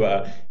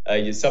to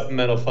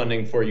supplemental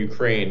funding for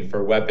Ukraine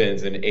for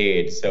weapons and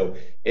aid. So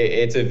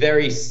it's a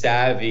very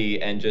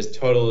savvy and just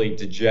totally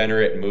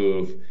degenerate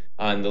move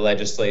on the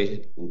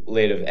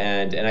legislative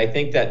end. And I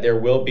think that there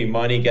will be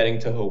money getting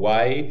to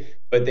Hawaii,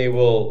 but they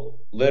will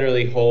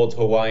literally hold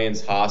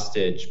Hawaiians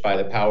hostage by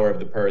the power of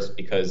the purse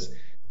because,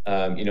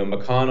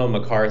 McConnell,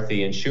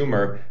 McCarthy, and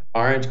Schumer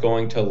aren't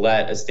going to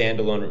let a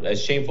standalone,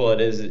 as shameful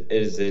as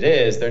it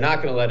is, they're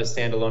not going to let a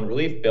standalone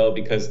relief bill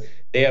because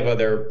they have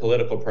other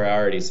political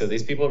priorities. So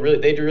these people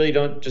really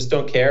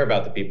don't care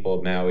about the people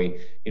of Maui,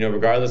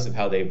 regardless of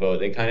how they vote.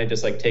 They kind of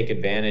just take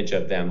advantage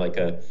of them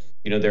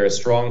they're a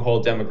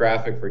stronghold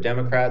demographic for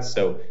Democrats.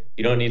 So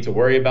you don't need to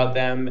worry about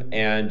them.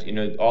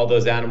 And, all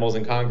those animals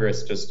in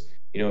Congress just,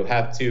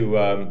 have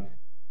to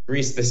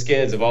grease the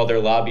skids of all their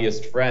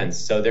lobbyist friends.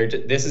 So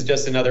this is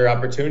just another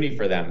opportunity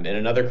for them. In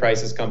another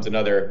crisis comes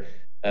another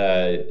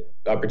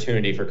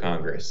opportunity for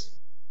Congress.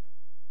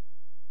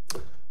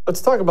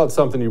 Let's talk about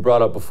something you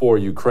brought up before,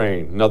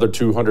 Ukraine. Another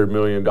 $200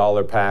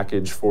 million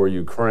package for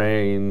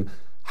Ukraine.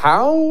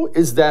 How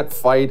is that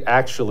fight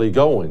actually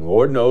going?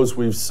 Lord knows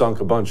we've sunk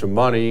a bunch of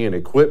money and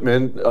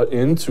equipment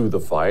into the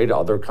fight.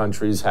 Other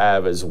countries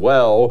have as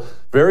well.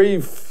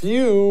 Very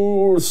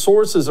few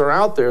sources are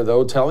out there,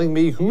 though, telling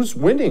me who's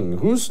winning,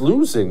 who's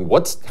losing,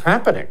 what's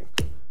happening.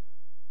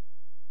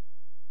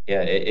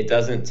 Yeah, it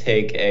doesn't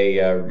take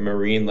a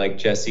Marine like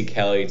Jesse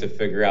Kelly to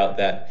figure out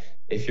that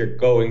if you're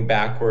going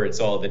backwards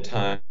all the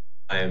time,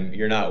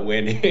 you're not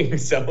winning.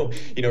 So,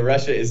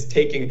 Russia is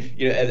taking,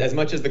 as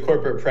much as the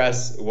corporate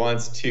press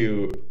wants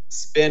to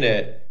spin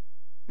it,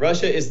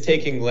 Russia is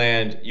taking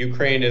land,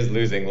 Ukraine is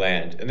losing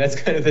land. And that's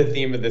kind of the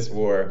theme of this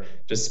war,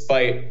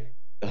 despite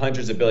the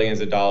hundreds of billions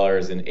of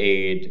dollars in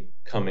aid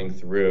coming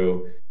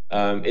through.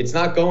 It's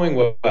not going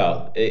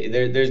well.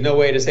 There's no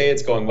way to say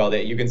it's going well.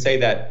 That you can say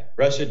that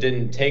Russia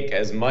didn't take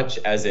as much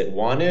as it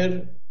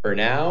wanted for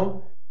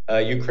now.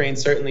 Ukraine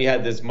certainly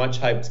had this much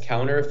hyped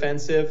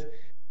counteroffensive,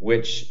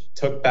 which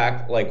took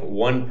back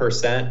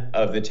 1%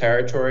 of the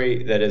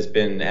territory that has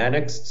been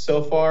annexed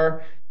so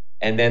far.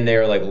 And then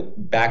they're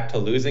back to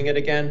losing it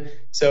again.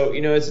 So,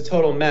 it's a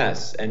total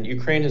mess. And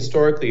Ukraine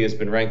historically has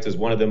been ranked as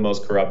one of the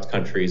most corrupt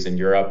countries in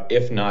Europe,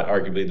 if not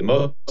arguably the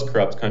most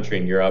corrupt country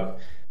in Europe.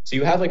 So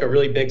you have a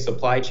really big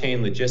supply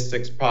chain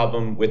logistics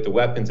problem with the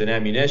weapons and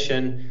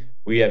ammunition.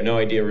 We have no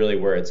idea really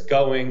where it's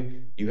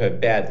going. You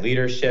have bad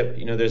leadership.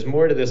 There's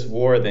more to this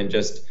war than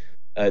just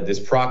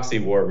this proxy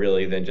war,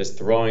 really, than just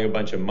throwing a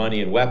bunch of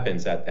money and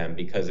weapons at them,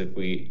 because if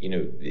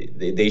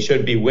they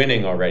should be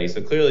winning already.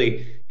 So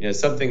clearly,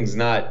 something's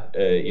not,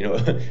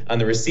 on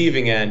the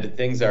receiving end,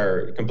 things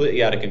are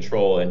completely out of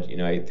control.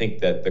 And, I think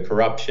that the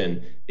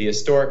corruption, the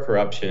historic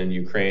corruption in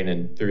Ukraine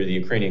and through the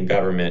Ukrainian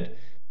government,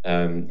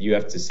 you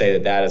have to say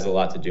that has a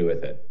lot to do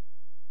with it.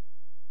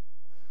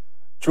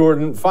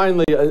 Jordan,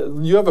 finally,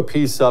 you have a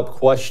piece up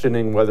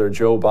questioning whether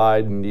Joe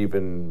Biden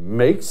even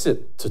makes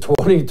it to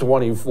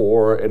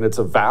 2024, and it's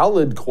a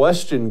valid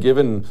question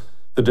given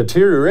the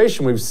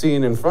deterioration we've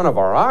seen in front of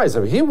our eyes.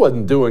 I mean, he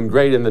wasn't doing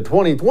great in the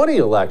 2020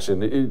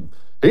 election.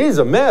 He's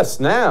a mess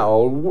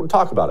now. We'll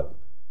talk about it.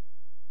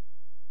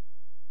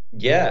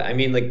 Yeah, I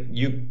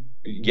mean,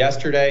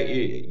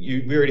 yesterday,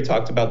 we already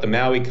talked about the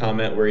Maui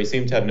comment where he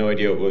seemed to have no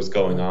idea what was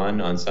going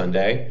on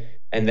Sunday.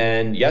 And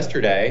then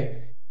yesterday,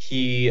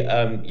 he,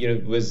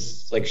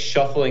 was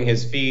shuffling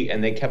his feet,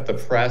 and they kept the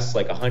press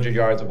 100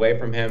 yards away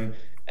from him.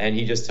 And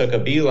he just took a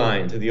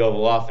beeline to the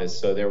Oval Office.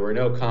 So there were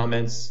no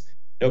comments,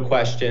 no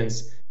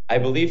questions. I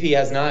believe he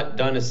has not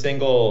done a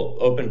single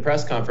open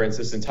press conference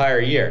this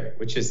entire year,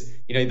 which is,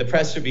 the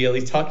press should be at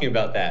least talking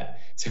about that.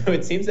 So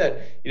it seems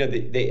that,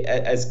 they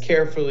as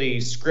carefully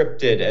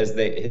scripted as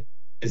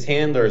his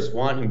handlers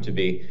want him to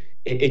be,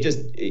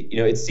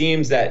 it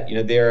seems that,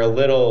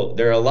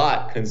 they're a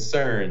lot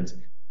concerned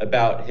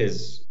about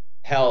his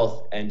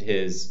health and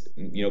his,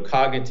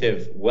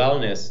 cognitive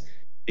wellness,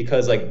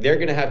 because they're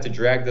going to have to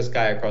drag this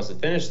guy across the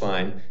finish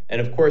line. And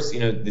of course,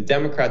 the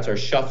Democrats are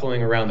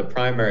shuffling around the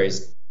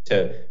primaries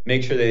to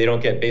make sure that they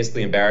don't get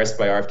basically embarrassed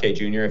by RFK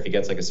Jr. if he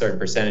gets a certain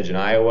percentage in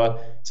Iowa.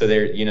 So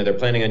they're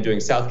planning on doing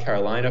South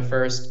Carolina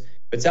first.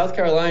 But South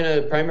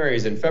Carolina primary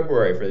is in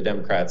February for the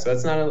Democrats. So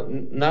that's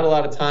not a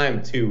lot of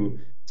time to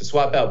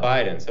swap out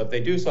Biden. So if they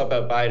do swap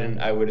out Biden,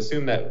 I would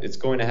assume that it's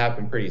going to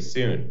happen pretty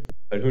soon.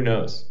 But who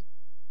knows?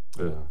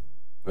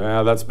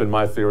 Yeah, that's been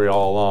my theory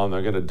all along.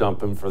 They're going to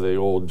dump him for the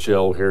old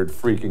gel-haired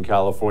freak in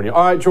California.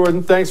 All right,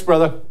 Jordan, thanks,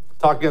 brother.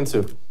 Talk again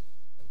soon.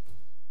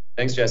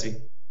 Thanks, Jesse.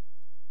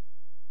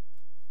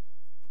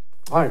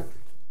 All right,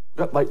 we've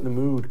got Lighten the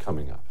Mood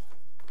coming up.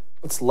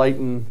 Let's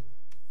lighten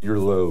your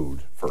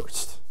load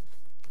first,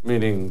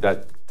 meaning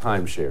that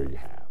timeshare you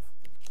have.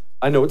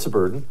 I know it's a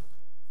burden.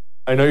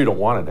 I know you don't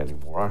want it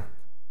anymore.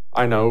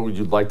 I know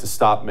you'd like to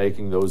stop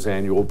making those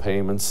annual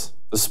payments,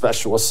 the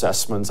special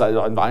assessments. I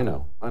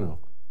know.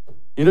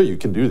 You know you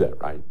can do that,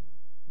 right?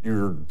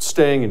 You're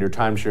staying in your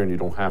timeshare and you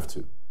don't have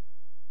to.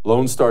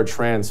 Lone Star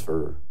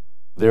Transfer,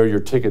 they're your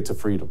ticket to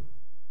freedom.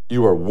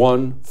 You are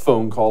one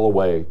phone call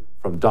away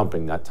from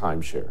dumping that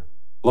timeshare.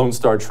 Lone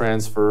Star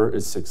Transfer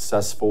is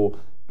successful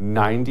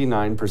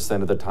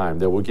 99% of the time.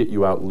 They will get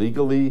you out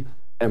legally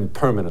and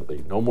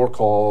permanently. No more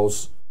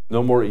calls,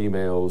 no more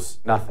emails,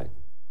 nothing.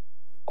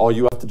 All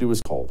you have to do is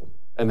call them,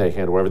 and they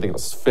handle everything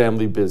else.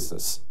 Family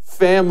business.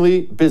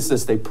 Family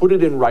business. They put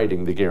it in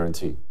writing, the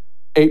guarantee.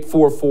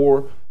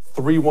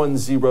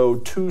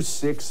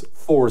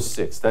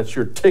 844-310-2646. That's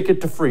your ticket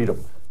to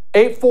freedom.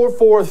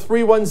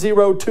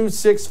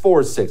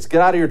 844-310-2646. Get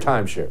out of your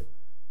timeshare.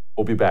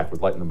 We'll be back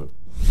with Lighten the Mood.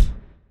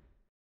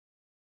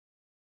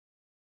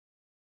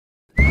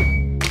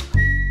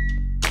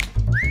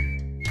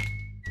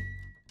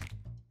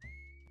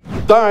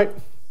 All right,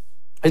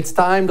 it's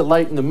time to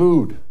lighten the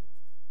mood.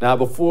 Now,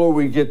 before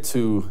we get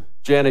to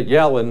Janet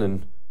Yellen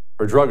and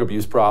her drug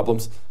abuse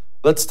problems,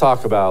 let's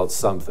talk about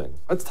something.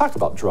 Let's talk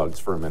about drugs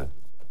for a minute.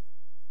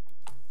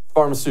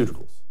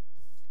 Pharmaceuticals,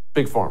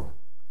 big pharma.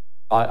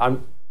 I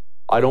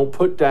don't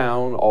put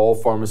down all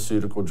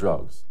pharmaceutical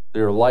drugs.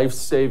 They're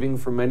life-saving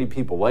for many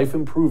people,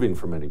 life-improving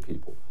for many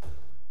people.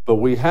 But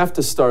we have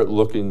to start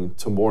looking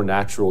to more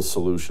natural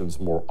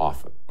solutions more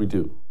often. We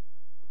do.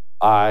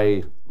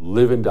 I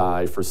live and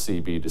die for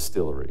CB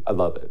Distillery. I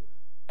love it.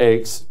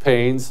 Aches,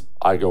 pains,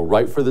 I go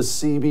right for the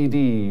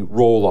CBD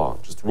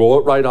roll-on. Just roll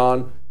it right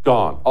on,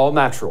 gone. All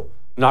natural.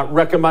 Not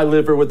wrecking my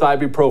liver with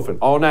ibuprofen.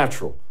 All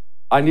natural.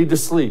 I need to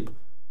sleep.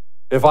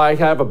 If I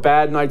have a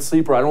bad night's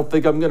sleep or I don't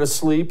think I'm going to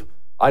sleep,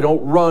 I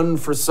don't run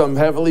for some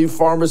heavily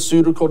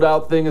pharmaceutical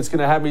out thing that's going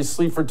to have me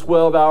sleep for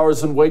 12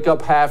 hours and wake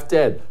up half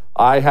dead.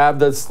 I have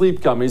the sleep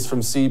gummies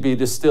from CB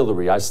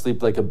Distillery. I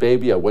sleep like a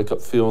baby. I wake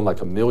up feeling like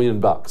 $1 million.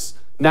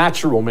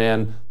 Natural,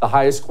 man, the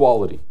highest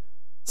quality.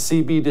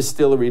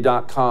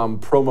 CBDistillery.com,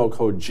 promo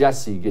code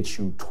Jesse gets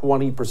you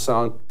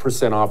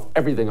 20% off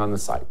everything on the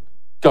site.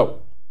 Go.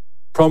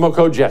 Promo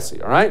code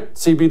Jesse, all right?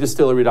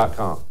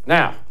 CBDistillery.com.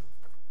 Now,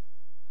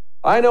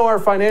 I know our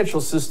financial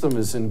system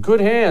is in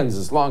good hands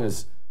as long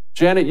as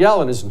Janet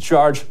Yellen is in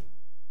charge.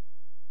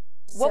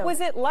 What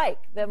was it like,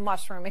 the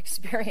mushroom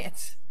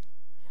experience?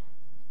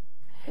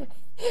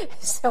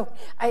 So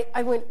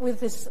I went with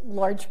this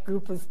large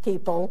group of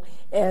people,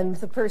 and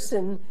the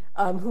person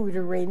who had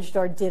arranged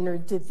our dinner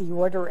did the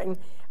ordering.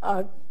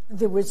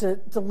 There was a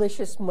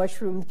delicious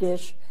mushroom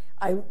dish.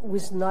 I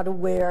was not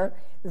aware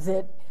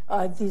that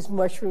these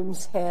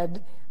mushrooms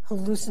had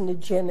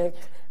hallucinogenic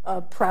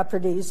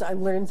properties. I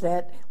learned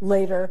that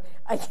later.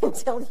 I can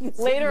tell you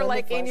later,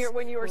 like when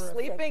you were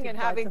sleeping and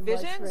having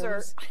visions,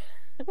 or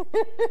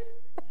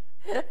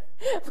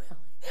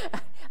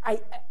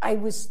I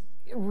was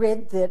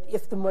read that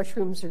if the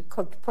mushrooms are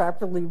cooked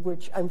properly,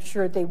 which I'm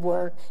sure they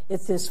were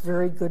at this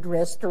very good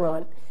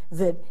restaurant,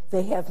 that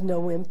they have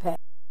no impact.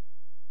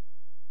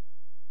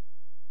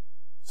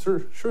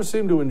 Sure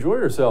seemed to enjoy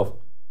herself.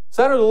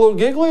 Sounded a little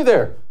giggly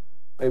there.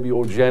 Maybe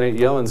old Janet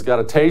Yellen's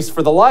got a taste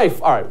for the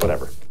life. All right,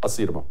 whatever. I'll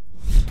see you tomorrow.